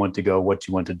where you want to go, what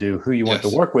you want to do, who you want to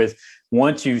work with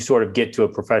once you sort of get to a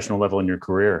professional level in your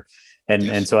career.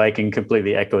 And so I can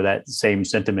completely echo that same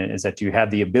sentiment, is that you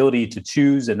have the ability to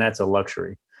choose, and that's a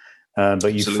luxury.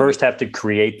 But you first have to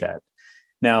create that.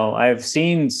 Now, I've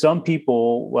seen some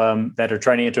people that are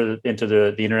trying to enter into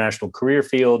the international career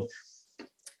field.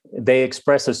 They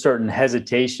express a certain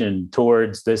hesitation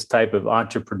towards this type of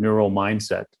entrepreneurial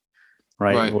mindset,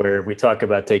 right? Where we talk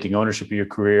about taking ownership of your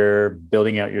career,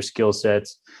 building out your skill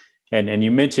sets. And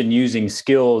you mentioned using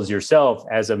skills yourself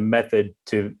as a method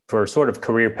for sort of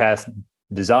career path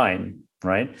design,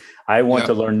 right? I want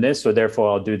to learn this, so therefore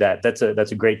I'll do that. That's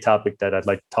a great topic that I'd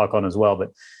like to talk on as well.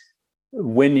 But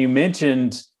when you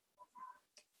mentioned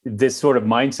this sort of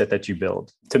mindset that you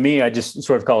build, to me, I just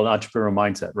sort of call it an entrepreneurial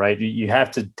mindset, right? You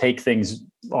have to take things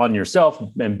on yourself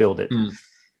and build it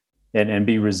and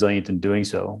be resilient in doing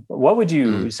so. What would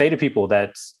you say to people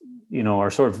that,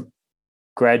 are sort of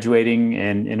graduating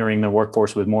and entering the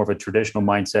workforce with more of a traditional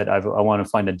mindset? I want to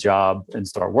find a job and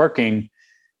start working,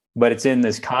 but it's in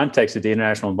this context of the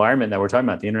international environment that we're talking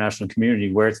about, the international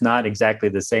community, where it's not exactly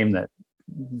the same that,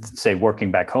 say,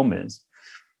 working back home is.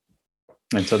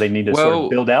 And so they need to sort of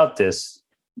build out this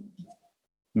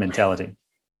mentality.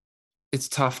 It's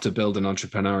tough to build an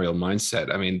entrepreneurial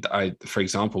mindset. I mean, for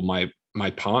example, my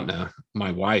partner,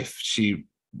 my wife, she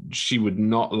would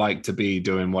not like to be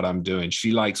doing what I'm doing.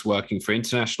 She likes working for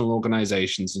international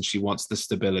organizations, and she wants the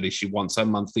stability. She wants her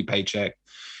monthly paycheck.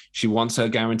 She wants her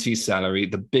guaranteed salary.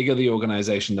 The bigger the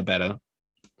organization, the better,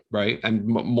 right? And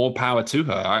more power to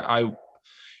her.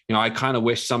 I kind of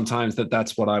wish sometimes that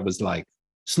that's what I was like.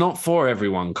 It's not for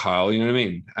everyone, Kyle. You know what I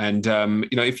mean? And,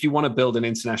 if you want to build an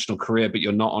international career, but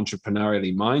you're not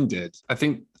entrepreneurially minded, I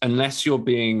think unless you're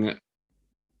being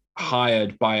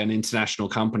hired by an international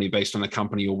company based on the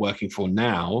company you're working for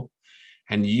now,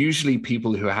 and usually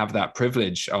people who have that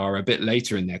privilege are a bit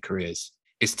later in their careers,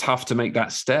 it's tough to make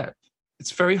that step.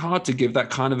 It's very hard to give that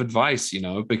kind of advice,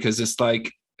 because it's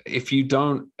like, if you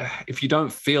don't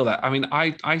feel that, I mean,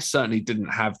 I certainly didn't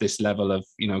have this level of,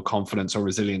 confidence or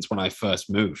resilience when I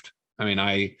first moved. I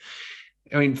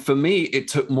mean, for me, it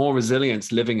took more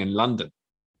resilience living in London.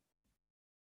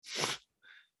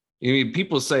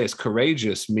 People say it's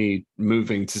courageous, me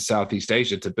moving to Southeast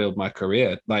Asia to build my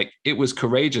career. Like, it was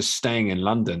courageous staying in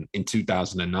London in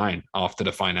 2009 after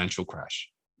the financial crash.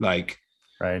 Like,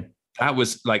 right. That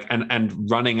was like, and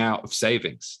running out of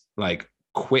savings, like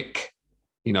quick,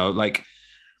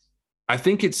 I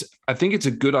think it's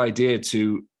a good idea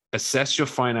to assess your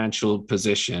financial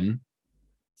position,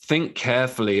 think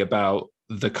carefully about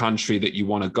the country that you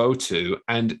want to go to,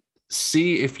 and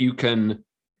see if you can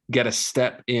get a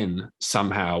step in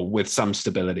somehow with some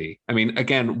stability. I mean,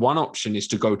 again, one option is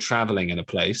to go traveling in a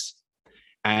place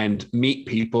and meet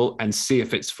people and see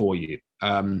if it's for you.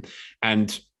 And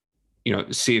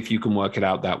see if you can work it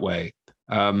out that way.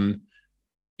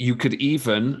 You could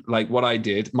even, like what I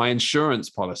did, my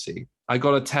insurance policy, I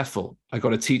got a TEFL. I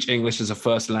got a Teach English as a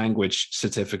First Language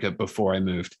certificate before I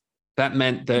moved. That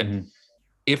meant that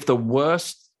if the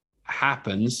worst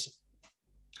happens,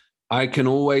 I can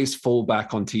always fall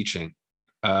back on teaching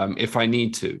if I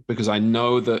need to, because I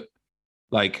know that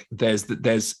like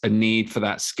there's a need for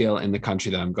that skill in the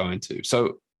country that I'm going to.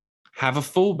 So have a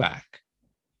fallback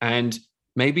and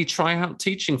maybe try out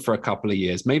teaching for a couple of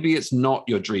years. Maybe it's not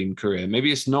your dream career.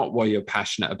 Maybe it's not what you're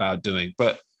passionate about doing,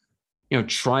 but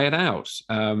try it out.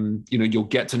 You'll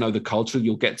get to know the culture,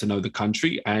 you'll get to know the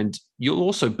country, and you'll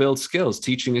also build skills.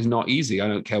 Teaching is not easy. I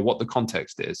don't care what the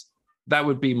context is. That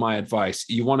would be my advice.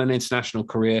 You want an international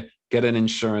career, get an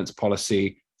insurance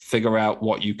policy, figure out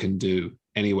what you can do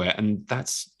anywhere. And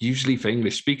that's usually for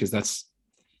English speakers, that's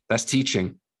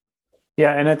teaching.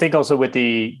 Yeah. And I think also with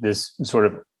this sort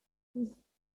of,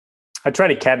 I try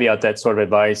to caveat that sort of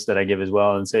advice that I give as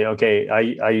well and say, okay,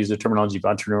 I use the terminology of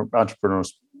entrepreneurial,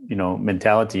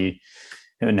 mentality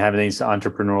and having this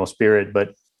entrepreneurial spirit.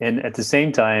 And at the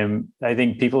same time, I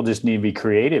think people just need to be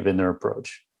creative in their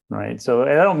approach, right? So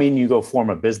I don't mean you go form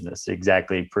a business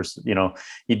exactly.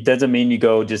 It doesn't mean you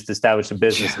go just establish a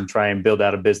business and try and build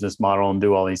out a business model and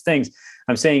do all these things.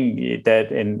 I'm saying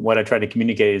that, and what I try to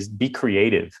communicate is be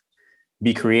creative.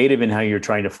 Be creative in how you're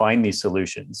trying to find these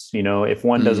solutions. If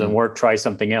one doesn't work, try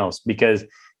something else, because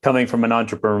coming from an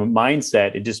entrepreneur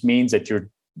mindset, it just means that you're,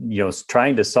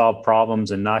 trying to solve problems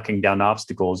and knocking down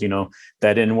obstacles, that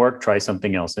didn't work, try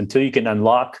something else until you can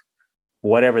unlock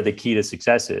whatever the key to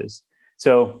success is.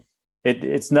 So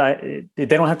it's not, they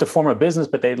don't have to form a business,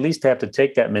 but they at least have to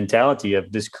take that mentality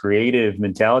of this creative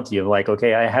mentality of like,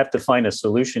 okay, I have to find a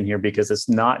solution here because it's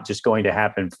not just going to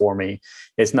happen for me.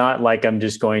 It's not like I'm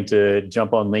just going to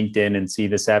jump on LinkedIn and see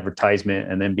this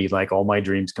advertisement and then be like, all my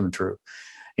dreams come true.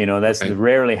 That's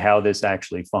rarely how this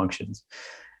actually functions.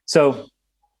 So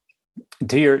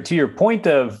to your point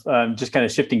of just kind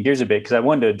of shifting gears a bit, because I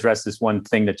wanted to address this one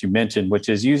thing that you mentioned, which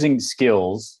is using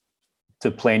skills to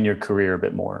plan your career a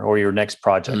bit more, or your next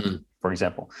project, for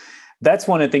example. That's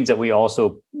one of the things that we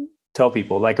also tell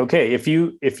people, like, okay, if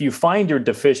you find you're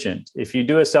deficient, if you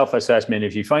do a self-assessment,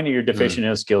 if you find that you're deficient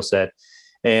in a skill set,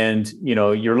 and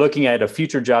you're looking at a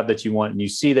future job that you want, and you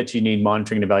see that you need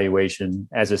monitoring and evaluation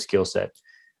as a skill set,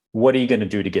 what are you going to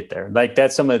do to get there? Like,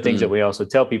 that's some of the things that we also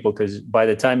tell people, because by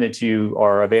the time that you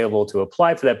are available to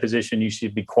apply for that position, you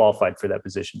should be qualified for that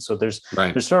position. So there's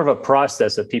sort of a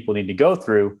process that people need to go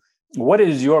through. What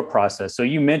is your process? So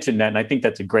you mentioned that, and I think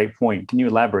that's a great point. Can you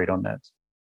elaborate on that?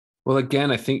 Well,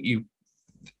 again, I think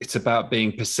it's about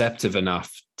being perceptive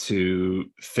enough to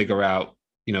figure out,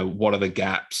 what are the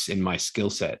gaps in my skill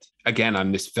set? Again,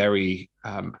 I'm this very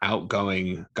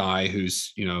outgoing guy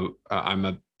who's,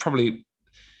 probably,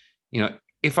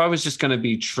 if I was just going to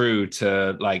be true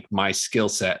to like my skill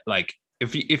set, like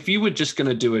if you were just going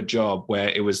to do a job where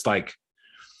it was like,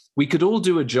 we could all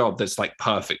do a job that's like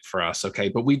perfect for us. Okay.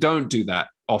 But we don't do that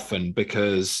often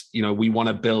because, we want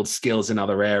to build skills in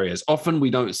other areas. Often we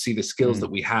don't see the skills that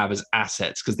we have as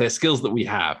assets because they're skills that we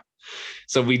have.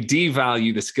 So we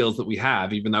devalue the skills that we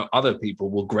have, even though other people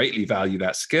will greatly value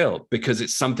that skill because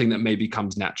it's something that maybe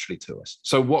comes naturally to us.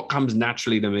 So what comes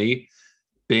naturally to me?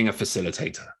 Being a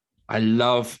facilitator. I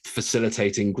love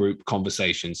facilitating group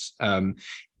conversations.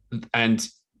 And,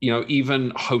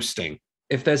 even hosting.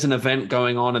 If there's an event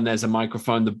going on and there's a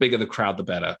microphone, the bigger the crowd, the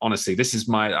better. Honestly, this is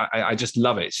I just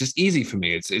love it. It's just easy for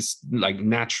me. It's like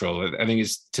natural. I think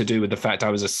it's to do with the fact I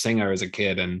was a singer as a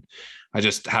kid and I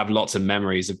just have lots of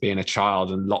memories of being a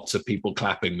child and lots of people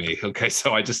clapping me. Okay.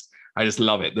 So I just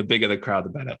love it. The bigger the crowd, the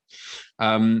better.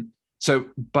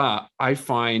 But I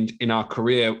find in our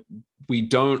career, we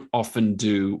don't often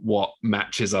do what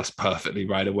matches us perfectly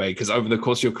right away. Because over the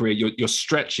course of your career, you're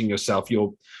stretching yourself.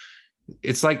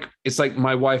 It's like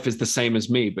my wife is the same as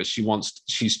me, but she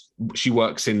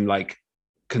works in like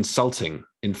consulting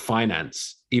in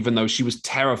finance, even though she was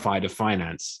terrified of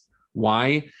finance.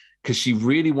 Why? Because she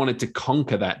really wanted to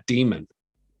conquer that demon.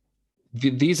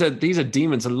 These are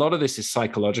demons. A lot of this is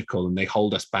psychological and they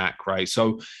hold us back, right?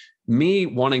 So me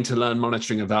wanting to learn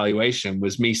monitoring evaluation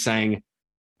was me saying,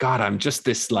 God, I'm just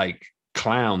this like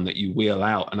clown that you wheel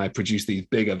out and I produce these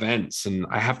big events. And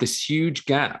I have this huge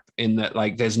gap in that,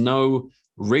 like, there's no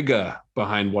rigor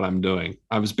behind what I'm doing.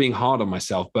 I was being hard on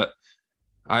myself, but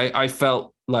I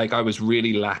felt like I was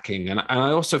really lacking. And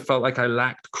I also felt like I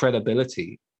lacked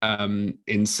credibility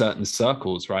in certain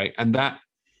circles, right? And that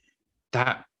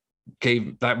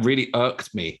really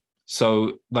irked me.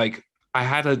 So like I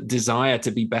had a desire to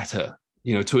be better,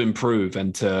 to improve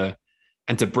and to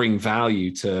bring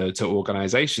value to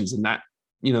organizations. And that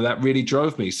really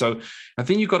drove me. So I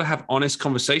think you've got to have honest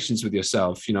conversations with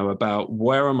yourself, about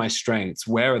where are my strengths,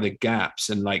 where are the gaps,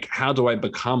 and like, how do I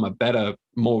become a better,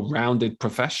 more rounded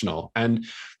professional? And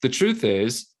the truth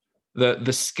is that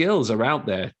the skills are out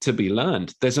there to be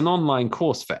learned. There's an online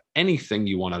course for anything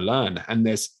you want to learn. And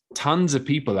there's tons of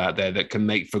people out there that can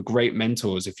make for great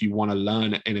mentors if you want to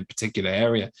learn in a particular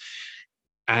area.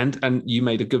 And you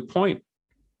made a good point.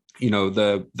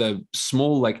 The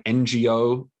small like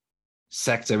NGO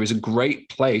sector is a great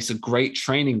place, a great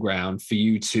training ground for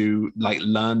you to like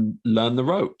learn the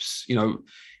ropes,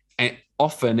 and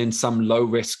often in some low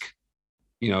risk,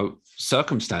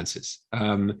 circumstances.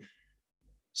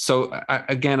 So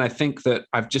I think that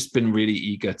I've just been really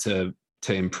eager to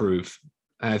improve.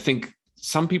 And I think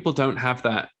some people don't have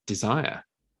that desire.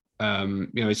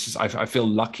 It's just I feel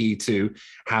lucky to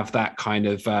have that kind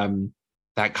of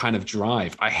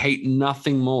drive. I hate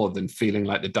nothing more than feeling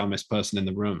like the dumbest person in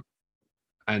the room.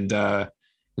 And, I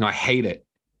hate it.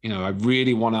 I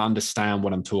really want to understand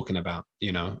what I'm talking about,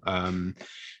 it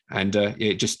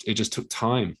just took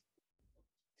time.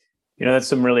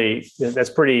 That's pretty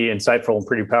insightful and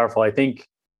pretty powerful. I think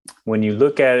when you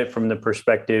look at it from the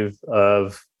perspective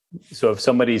of, so if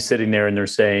somebody's sitting there and they're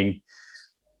saying,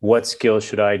 what skills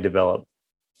should I develop?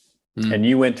 And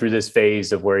you went through this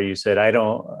phase of where you said,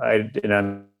 and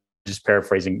I'm just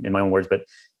paraphrasing in my own words, but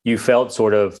you felt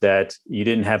sort of that you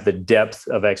didn't have the depth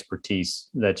of expertise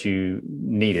that you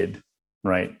needed,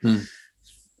 right?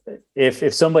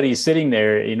 if somebody's sitting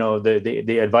there,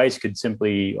 the advice could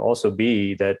simply also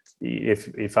be that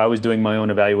if I was doing my own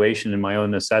evaluation and my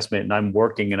own assessment and I'm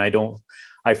working and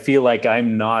I feel like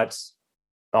I'm not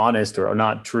honest or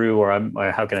not true, or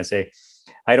how can I say,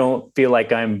 I don't feel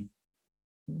like I'm,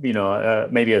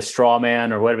 maybe a straw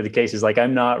man or whatever the case is, like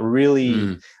I'm not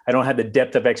really, I don't have the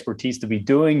depth of expertise to be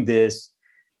doing this,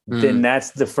 then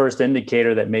that's the first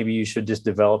indicator that maybe you should just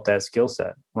develop that skill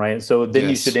set, right? So then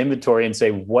you should inventory and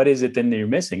say, what is it then that you're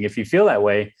missing? If you feel that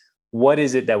way, what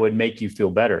is it that would make you feel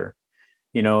better?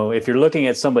 If you're looking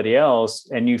at somebody else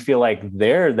and you feel like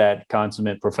they're that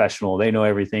consummate professional, they know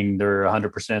everything, they're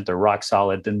 100%, they're rock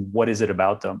solid, then what is it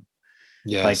about them?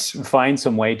 Yes. Like find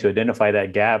some way to identify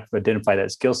that gap, identify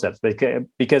that skill set,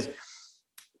 because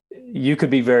you could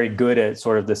be very good at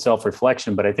sort of the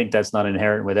self-reflection, but I think that's not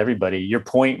inherent with everybody. Your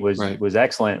point was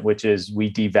excellent, which is we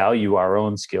devalue our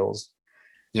own skills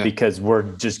because we're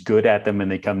just good at them and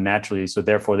they come naturally. So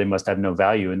therefore they must have no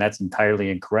value. And that's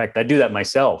entirely incorrect. I do that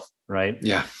myself. Right.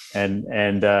 Yeah.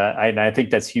 And I think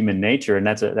that's human nature. And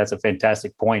that's a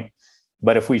fantastic point.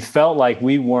 But if we felt like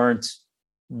we weren't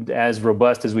as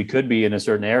robust as we could be in a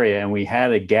certain area and we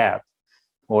had a gap,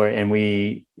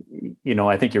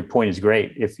 I think your point is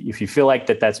great. If you feel like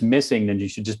that's missing, then you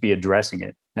should just be addressing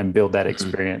it and build that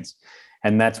experience.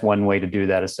 And that's one way to do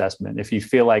that assessment. If you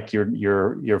feel like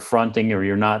you're fronting or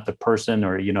you're not the person,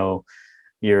 or,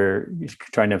 you're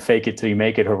trying to fake it till you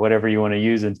make it, or whatever you want to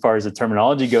use as far as the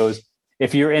terminology goes,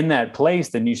 if you're in that place,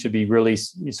 then you should be really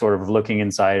sort of looking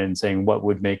inside and saying, what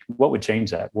would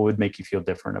change that? What would make you feel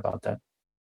different about that?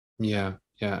 Yeah,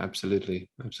 absolutely.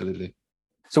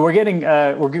 So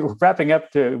we're wrapping up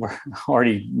we're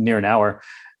already near an hour,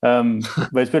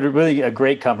 but it's been really a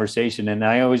great conversation. And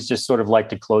I always just sort of like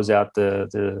to close out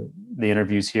the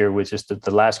interviews here with just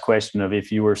the last question of,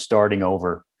 if you were starting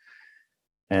over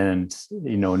and,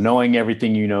 knowing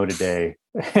everything you know today,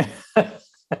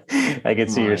 I can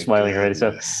see you're smiling already.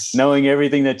 So knowing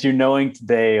everything that you're knowing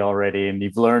today already, and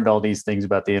you've learned all these things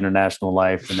about the international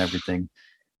life and everything,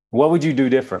 what would you do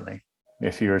differently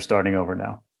if you were starting over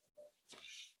now?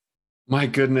 My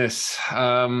goodness.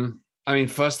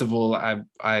 First of all,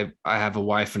 I have a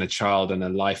wife and a child and a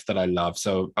life that I love.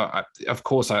 So of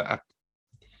course,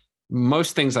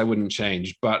 most things I wouldn't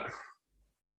change, but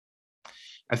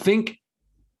I think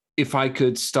if I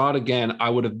could start again, I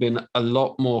would have been a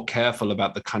lot more careful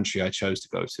about the country I chose to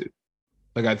go to.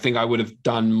 Like, I think I would have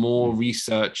done more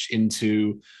research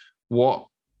into what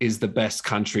is the best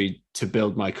country to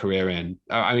build my career in.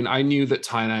 I knew that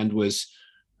Thailand was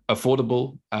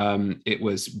affordable, it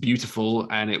was beautiful,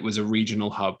 and it was a regional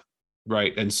hub,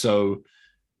 right? And so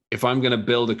if I'm going to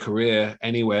build a career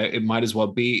anywhere, it might as well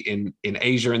be in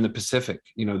Asia and the Pacific,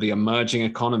 the emerging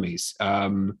economies,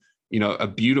 a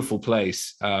beautiful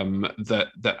place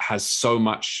that has so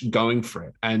much going for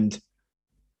it.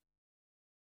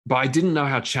 But I didn't know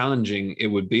how challenging it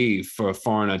would be for a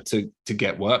foreigner to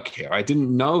get work here. I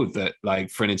didn't know that, like,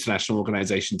 for an international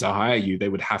organization to hire you, they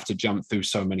would have to jump through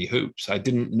so many hoops. I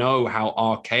didn't know how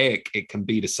archaic it can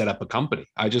be to set up a company.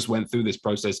 I just went through this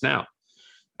process now.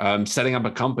 Setting up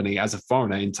a company as a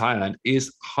foreigner in Thailand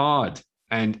is hard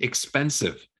and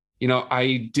expensive.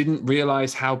 I didn't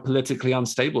realize how politically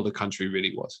unstable the country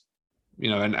really was.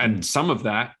 And some of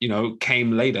that,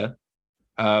 came later.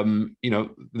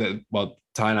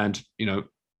 Thailand,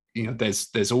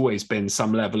 there's always been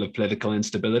some level of political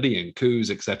instability and coups,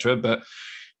 etc. But,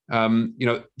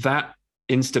 that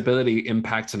instability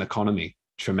impacts an economy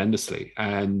tremendously.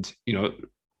 And,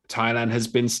 Thailand has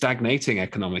been stagnating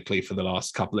economically for the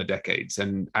last couple of decades.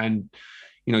 And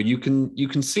you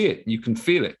can see it, you can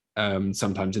feel it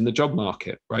sometimes in the job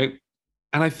market, right?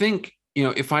 And I think,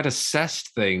 if I'd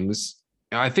assessed things,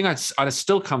 I think I'd have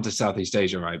still come to Southeast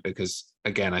Asia, right? Because,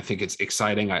 again, I think it's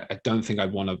exciting. I don't think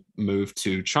I'd want to move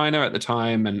to China at the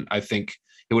time. And I think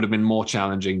it would have been more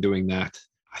challenging doing that.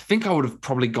 I think I would have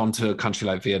probably gone to a country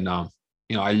like Vietnam.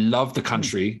 I love the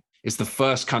country. It's the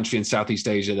first country in Southeast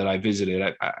Asia that I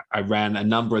visited. I ran a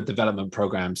number of development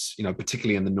programs,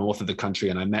 particularly in the north of the country.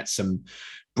 And I met some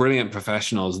brilliant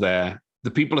professionals there.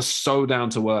 The people are so down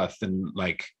to earth and,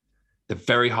 like, they're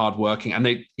very hardworking. And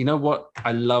they, what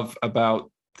I love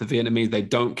about the Vietnamese, they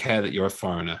don't care that you're a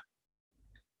foreigner.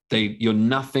 You're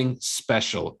nothing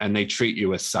special, and they treat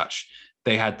you as such.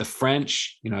 They had the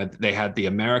French, they had the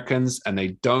Americans, and they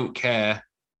don't care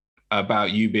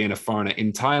about you being a foreigner.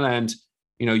 In Thailand,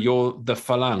 you're the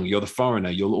Falang, you're the foreigner.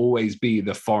 You'll always be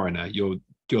the foreigner.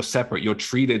 You're separate. You're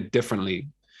treated differently.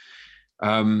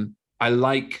 I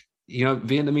like,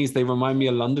 Vietnamese, they remind me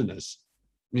of Londoners.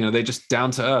 They're just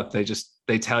down to earth. They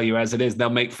they tell you as it is. They'll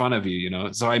make fun of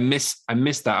you, So I miss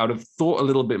that. I would have thought a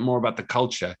little bit more about the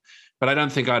culture, but I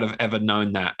don't think I'd have ever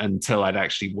known that until I'd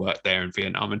actually worked there in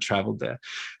Vietnam and traveled there.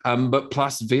 But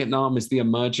plus, Vietnam is the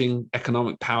emerging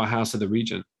economic powerhouse of the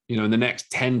region. In the next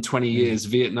 10, 20 years,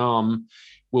 Vietnam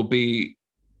will be,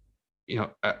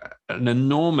 an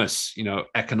enormous,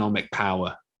 economic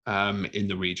power in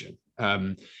the region.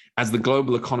 As the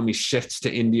global economy shifts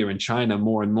to India and China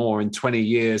more and more in 20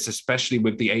 years, especially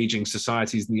with the aging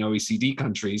societies in the OECD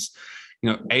countries,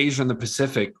 Asia and the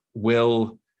Pacific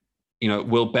will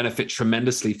benefit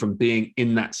tremendously from being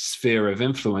in that sphere of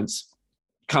influence.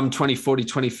 Come 2040,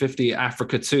 2050,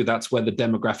 Africa too, that's where the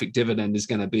demographic dividend is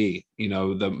going to be.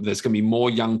 There's going to be more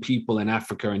young people in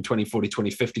Africa in 2040,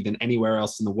 2050 than anywhere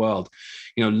else in the world.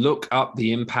 Look up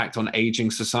the impact on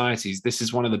aging societies. This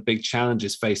is one of the big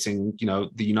challenges facing,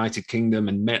 the United Kingdom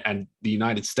and the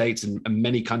United States and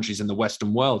many countries in the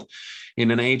Western world.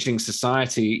 In an aging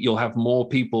society, you'll have more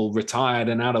people retired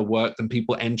and out of work than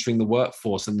people entering the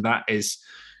workforce. And that is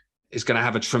going to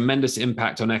have a tremendous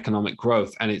impact on economic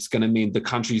growth. And it's going to mean the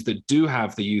countries that do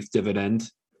have the youth dividend,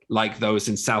 like those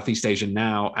in Southeast Asia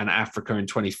now and Africa in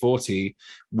 2040,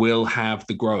 will have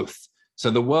the growth. So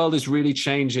the world is really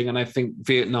changing. And I think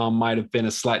Vietnam might have been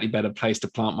a slightly better place to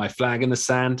plant my flag in the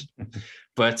sand.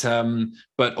 But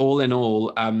all in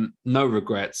all, no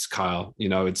regrets, Kyle.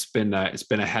 It's been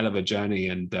a hell of a journey,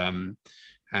 and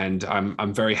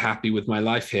I'm very happy with my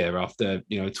life here after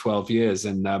 12 years,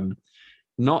 and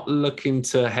not looking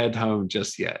to head home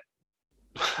just yet.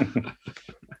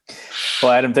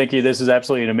 Well, Adam, thank you. This is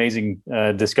absolutely an amazing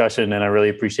discussion, and I really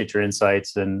appreciate your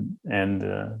insights and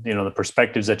the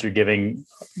perspectives that you're giving,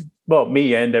 well,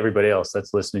 me and everybody else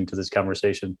that's listening to this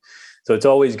conversation. So it's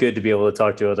always good to be able to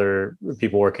talk to other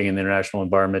people working in the international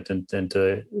environment and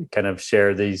to kind of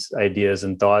share these ideas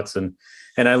and thoughts. And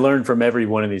I learned from every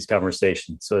one of these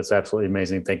conversations. So it's absolutely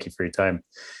amazing. Thank you for your time.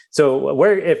 So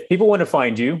if people want to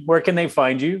find you, where can they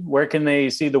find you? Where can they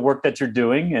see the work that you're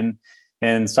doing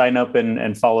and sign up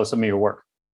and follow some of your work?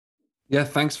 Yeah,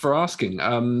 thanks for asking.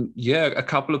 A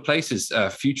couple of places,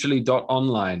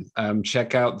 futurely.online.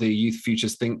 Check out the Youth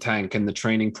Futures think tank and the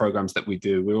training programs that we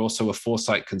do. We're also a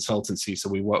foresight consultancy, so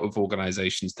we work with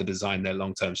organizations to design their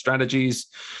long-term strategies,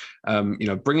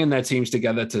 bringing their teams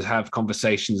together to have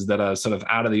conversations that are sort of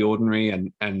out of the ordinary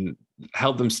and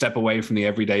help them step away from the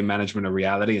everyday management of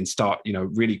reality and start,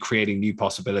 really creating new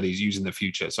possibilities using the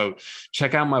future. So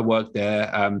check out my work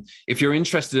there. If you're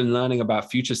interested in learning about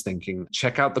futures thinking,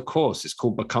 check out the course. It's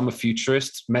called Become a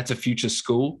Futurist, Meta Future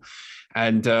School.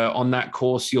 And on that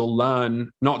course, you'll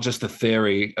learn not just the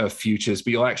theory of futures,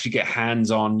 but you'll actually get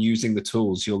hands-on using the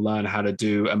tools. You'll learn how to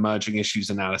do emerging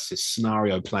issues analysis,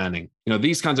 scenario planning,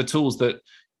 these kinds of tools that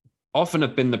often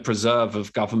have been the preserve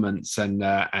of governments and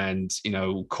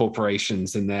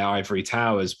corporations in their ivory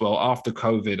towers. Well, after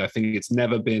COVID, I think it's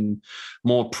never been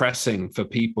more pressing for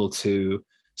people to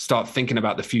start thinking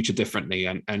about the future differently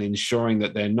and ensuring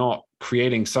that they're not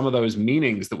creating some of those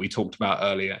meanings that we talked about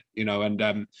earlier.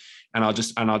 And I'll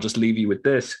just leave you with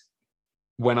this.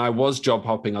 When I was job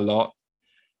hopping a lot,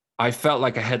 I felt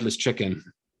like a headless chicken,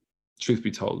 truth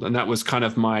be told, and that was kind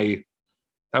of my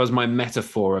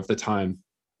metaphor of the time.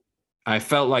 I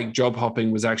felt like job hopping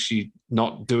was actually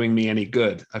not doing me any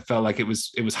good. I felt like it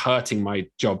was hurting my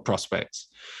job prospects.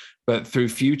 But through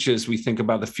futures, we think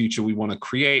about the future we want to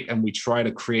create, and we try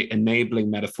to create enabling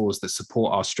metaphors that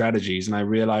support our strategies. And I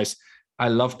realized I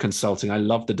love consulting. I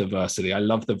love the diversity. I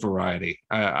love the variety.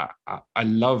 I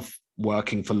love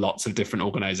working for lots of different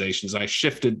organizations. I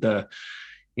shifted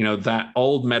that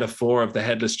old metaphor of the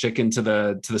headless chicken to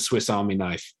the Swiss Army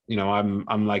knife.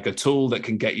 I'm like a tool that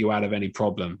can get you out of any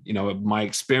problem. My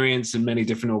experience in many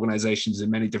different organizations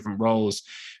in many different roles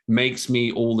makes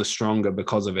me all the stronger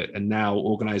because of it. And now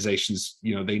organizations,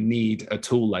 they need a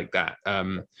tool like that.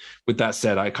 With that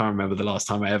said, I can't remember the last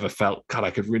time I ever felt, God,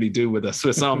 I could really do with a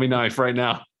Swiss Army knife right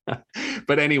now.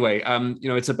 But anyway,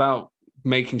 it's about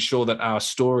making sure that our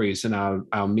stories and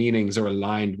our meanings are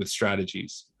aligned with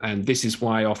strategies. And this is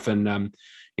why often,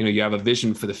 you have a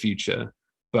vision for the future,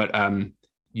 but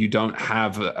you don't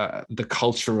have the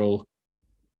cultural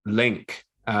link,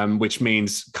 which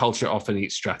means culture often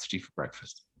eats strategy for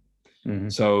breakfast. Mm-hmm.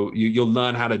 So you'll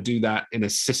learn how to do that in a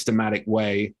systematic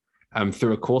way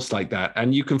through a course like that.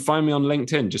 And you can find me on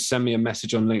LinkedIn. Just send me a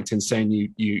message on LinkedIn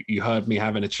saying you heard me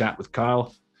having a chat with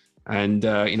Kyle. And,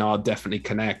 I'll definitely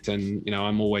connect, and,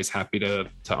 I'm always happy to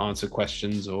answer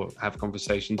questions or have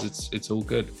conversations. It's all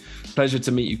good. Pleasure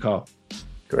to meet you, Carl.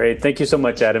 Great. Thank you so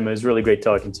much, Adam. It was really great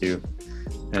talking to you.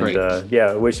 And,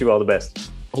 I wish you all the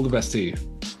best. All the best to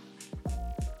you.